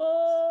suis comme...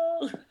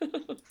 Oh!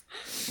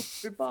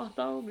 Je peux pas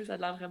entendre, mais ça a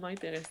l'air vraiment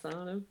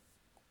intéressant, là.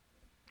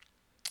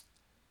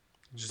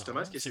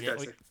 Justement, Bon, c'est bien,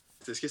 oui.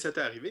 est-ce que ça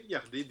t'est arrivé de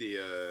garder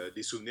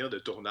des souvenirs de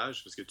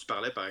tournage? Parce que tu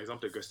parlais, par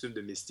exemple, le costume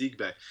de Mystique,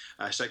 ben,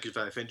 à chaque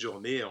fin de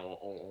journée,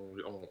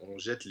 on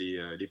jette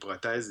les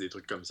prothèses, des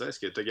trucs comme ça. Est-ce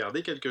que tu as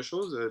gardé quelque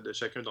chose de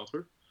chacun d'entre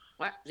eux?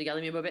 Ouais, j'ai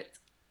gardé mes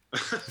bobettes.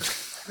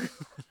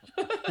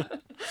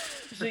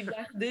 J'ai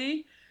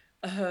gardé,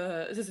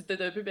 ça c'est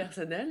peut-être un peu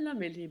personnel, là,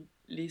 mais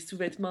les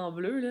sous-vêtements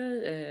bleus,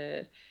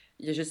 là,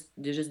 il y a juste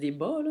des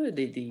bas, là,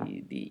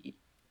 des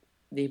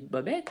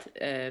bobettes.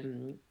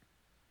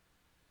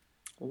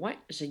 Ouais,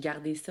 j'ai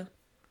gardé ça.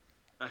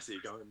 Ah, c'est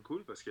quand même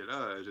cool parce que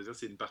là, je veux dire,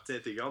 c'est une partie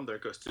intégrante d'un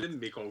costume,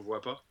 mais qu'on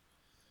voit pas.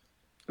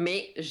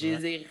 Mais je Ouais.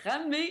 les ai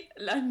ramés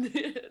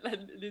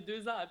les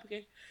 2 ans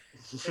après.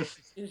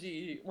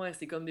 Ouais,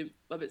 c'est comme des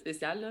bobettes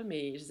spéciales, là,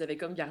 mais je les avais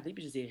comme gardées,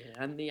 puis je les ai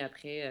ramenées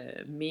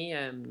après.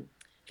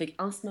 Fait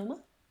qu'en ce moment,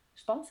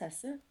 je pense à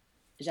ça.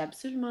 J'ai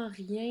absolument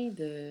rien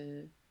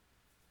de...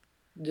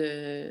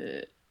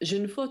 J'ai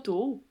une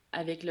photo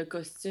avec le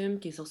costume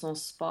qui est sur son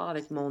support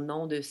avec mon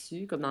nom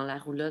dessus, comme dans la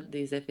roulotte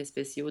des effets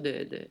spéciaux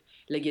de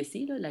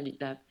Legacy,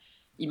 là.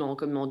 Ils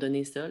m'ont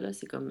donné ça, là.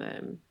 C'est comme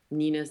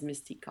Nina's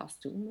Mystic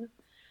Costume, là.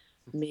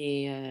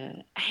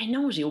 Mais,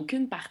 non, j'ai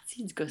aucune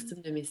partie du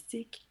costume de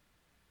Mystique.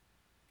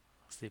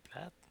 C'est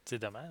plate. C'est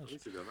dommage. Oui,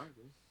 c'est dommage,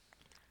 hein.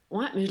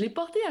 Ouais, mais je l'ai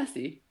porté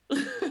assez. Ouais.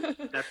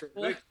 La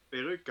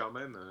perruque quand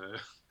même.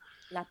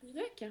 La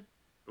perruque?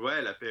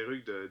 Ouais, la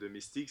perruque de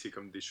Mystique, c'est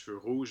comme des cheveux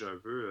rouges un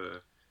peu.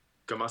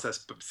 Comment ça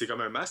se... C'est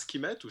comme un masque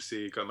qu'ils mettent ou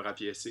c'est comme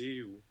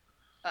rapiécé ou...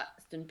 Ah,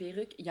 c'est une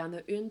perruque. Il y en a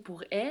une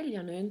pour elle, il y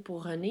en a une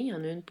pour René, il y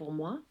en a une pour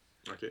moi.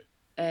 Ok.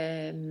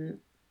 Euh,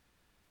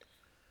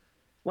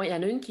 Ouais, il y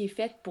en a une qui est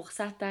faite pour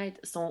sa tête.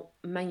 Elles sont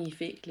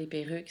magnifiques, les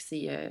perruques.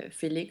 C'est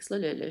Félix, là,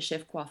 le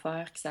chef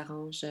coiffeur qui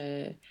s'arrange.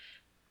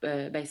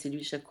 Ben, c'est lui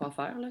le chef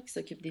coiffeur là, qui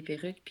s'occupe des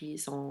perruques.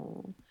 Puis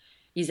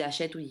ils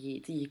achètent ou tu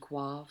sais, ils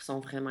coiffent. Ils sont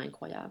vraiment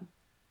incroyables.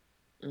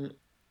 Mm.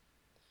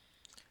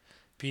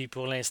 Puis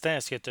pour l'instant,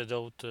 est-ce que tu as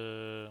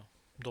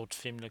d'autres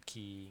films là,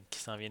 qui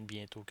s'en viennent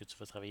bientôt que tu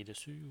vas travailler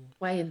dessus?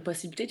 Ouais, il y a une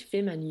possibilité de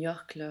film à New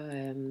York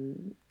là,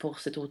 pour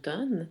cet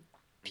automne.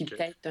 Puis Ok.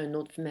 peut-être un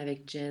autre film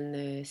avec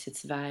Jen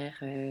cet hiver,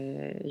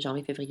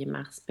 janvier, février,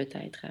 mars,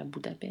 peut-être à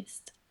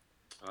Budapest.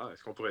 Ah,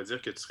 est-ce qu'on pourrait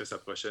dire que tu serais sa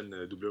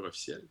prochaine doublure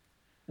officielle?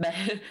 Ben,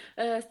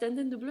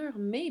 stand-in doubleur,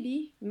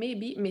 maybe,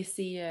 mais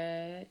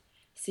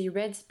c'est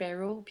Red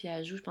Sparrow, puis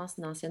elle joue, je pense,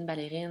 une ancienne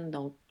ballerine,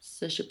 donc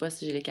ça, je sais pas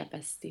si j'ai les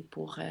capacités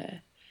pour...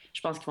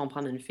 je pense qu'ils vont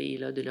prendre une fille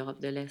là, de l'Europe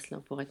de l'Est là,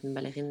 pour être une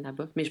ballerine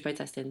là-bas, mais je peux être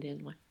sa stand-in,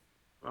 ouais.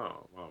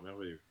 Ah, wow,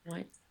 merveilleux.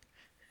 Ouais.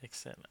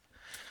 Excellent.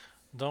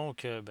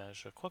 Donc, ben,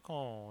 je crois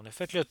qu'on a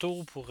fait le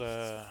tour pour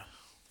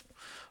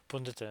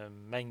notre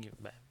ben,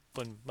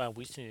 ben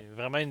oui, c'est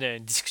vraiment une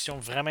discussion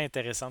vraiment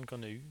intéressante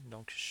qu'on a eue.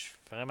 Donc, je suis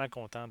vraiment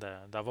content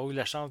d'avoir eu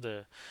la chance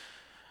de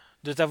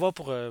t'avoir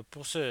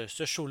pour ce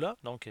show-là.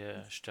 Donc,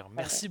 je te Euh,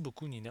 remercie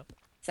beaucoup, Nina.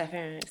 c'est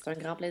un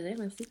grand plaisir,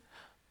 merci.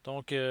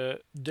 Donc,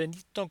 Denis,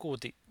 de ton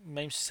côté,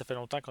 même si ça fait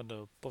longtemps qu'on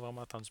n'a pas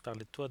vraiment entendu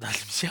parler de toi dans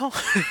l'émission,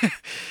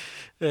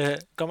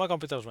 comment on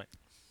peut te rejoindre?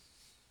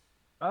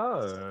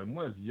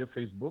 Moi, via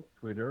Facebook,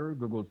 Twitter,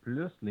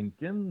 Google+,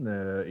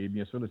 LinkedIn et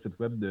bien sûr le site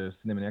web de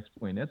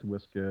cinemanex.net où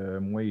est-ce que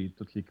moi et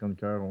tous les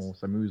chroniqueurs, on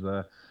s'amuse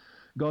à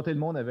gâter le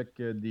monde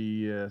avec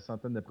des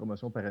centaines de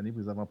promotions par année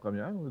pour les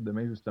avant-premières.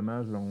 Demain,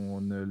 justement,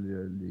 on a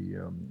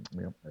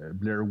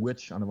Blair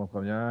Witch en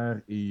avant-première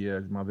et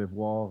je m'en vais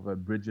voir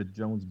Bridget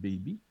Jones'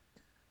 Baby.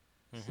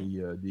 Mhm.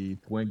 C'est des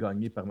points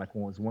gagnés par ma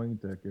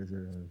conjointe que je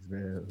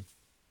vais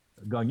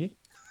gagner.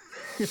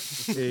 Et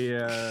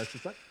c'est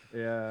ça.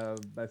 Et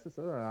ben c'est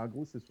ça. En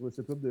gros, c'est sur le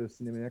site web de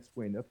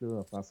cinemax.net, là,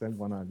 en français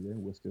ou en anglais,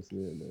 où est-ce que c'est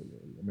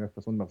la meilleure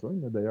façon de me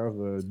rejoindre. D'ailleurs,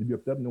 début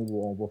octobre, nous,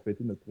 on va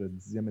fêter notre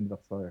 10e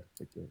anniversaire.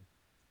 Fait que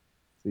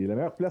c'est la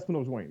meilleure place pour nous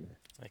rejoindre.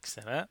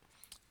 Excellent.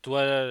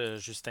 Toi,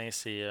 Justin,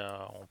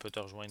 on peut te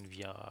rejoindre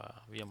via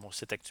mon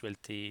site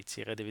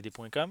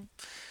actualité-dvd.com.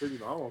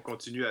 Absolument. On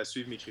continue à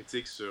suivre mes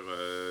critiques sur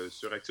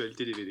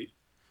Actualité DVD.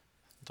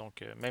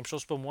 Donc, même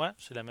chose pour moi.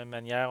 C'est de la même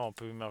manière. On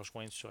peut me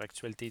rejoindre sur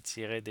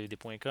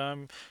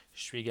actualité-dvd.com.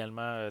 Je suis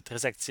également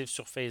très actif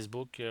sur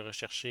Facebook.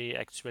 Recherchez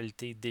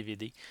Actualité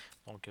DVD.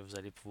 Donc, vous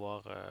allez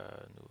pouvoir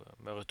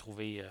me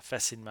retrouver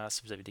facilement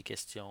si vous avez des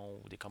questions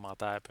ou des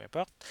commentaires, peu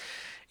importe.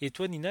 Et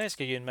toi, Nina, est-ce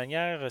qu'il y a une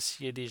manière,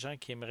 s'il y a des gens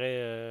qui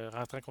aimeraient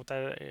rentrer en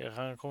contact,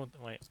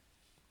 ouais,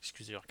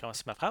 excusez, je vais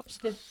recommencer ma phrase,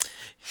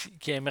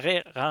 qui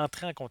aimeraient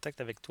rentrer en contact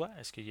avec toi,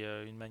 est-ce qu'il y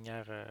a une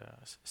manière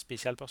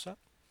spéciale pour ça?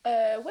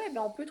 Ouais,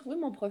 ben on peut trouver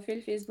mon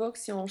profil Facebook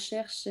si on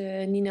cherche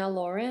Nina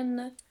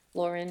Lauren.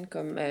 Lauren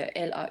comme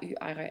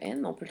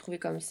Lauren. On peut le trouver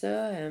comme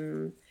ça.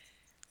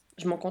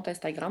 J'ai mon compte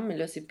Instagram, mais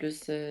là, c'est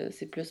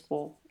plus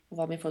pour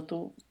voir mes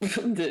photos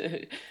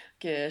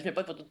que je mets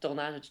pas de photos de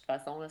tournage de toute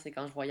façon, là, c'est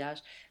quand je voyage.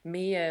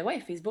 Mais ouais,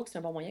 Facebook, c'est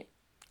un bon moyen.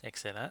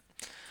 Excellent.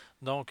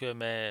 Donc,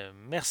 mais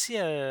merci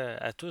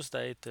à tous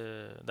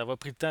d'avoir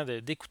pris le temps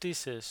d'écouter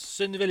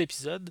ce nouvel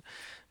épisode.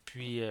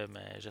 Puis,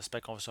 j'espère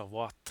qu'on va se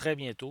revoir très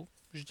bientôt.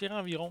 Je dirais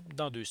environ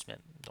dans 2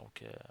 semaines.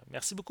 Donc,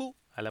 merci beaucoup.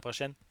 À la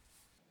prochaine.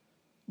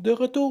 De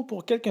retour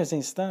pour quelques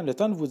instants, le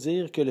temps de vous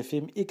dire que le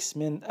film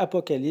X-Men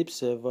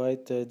Apocalypse va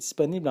être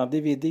disponible en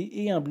DVD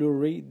et en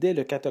Blu-ray dès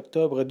le 4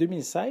 octobre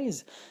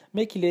 2016,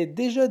 mais qu'il est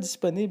déjà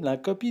disponible en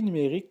copie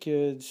numérique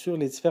sur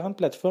les différentes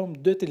plateformes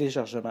de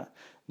téléchargement.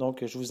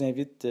 Donc, je vous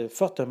invite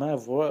fortement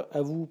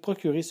à vous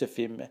procurer ce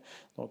film.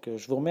 Donc,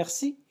 je vous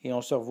remercie et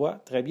on se revoit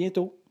très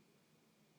bientôt.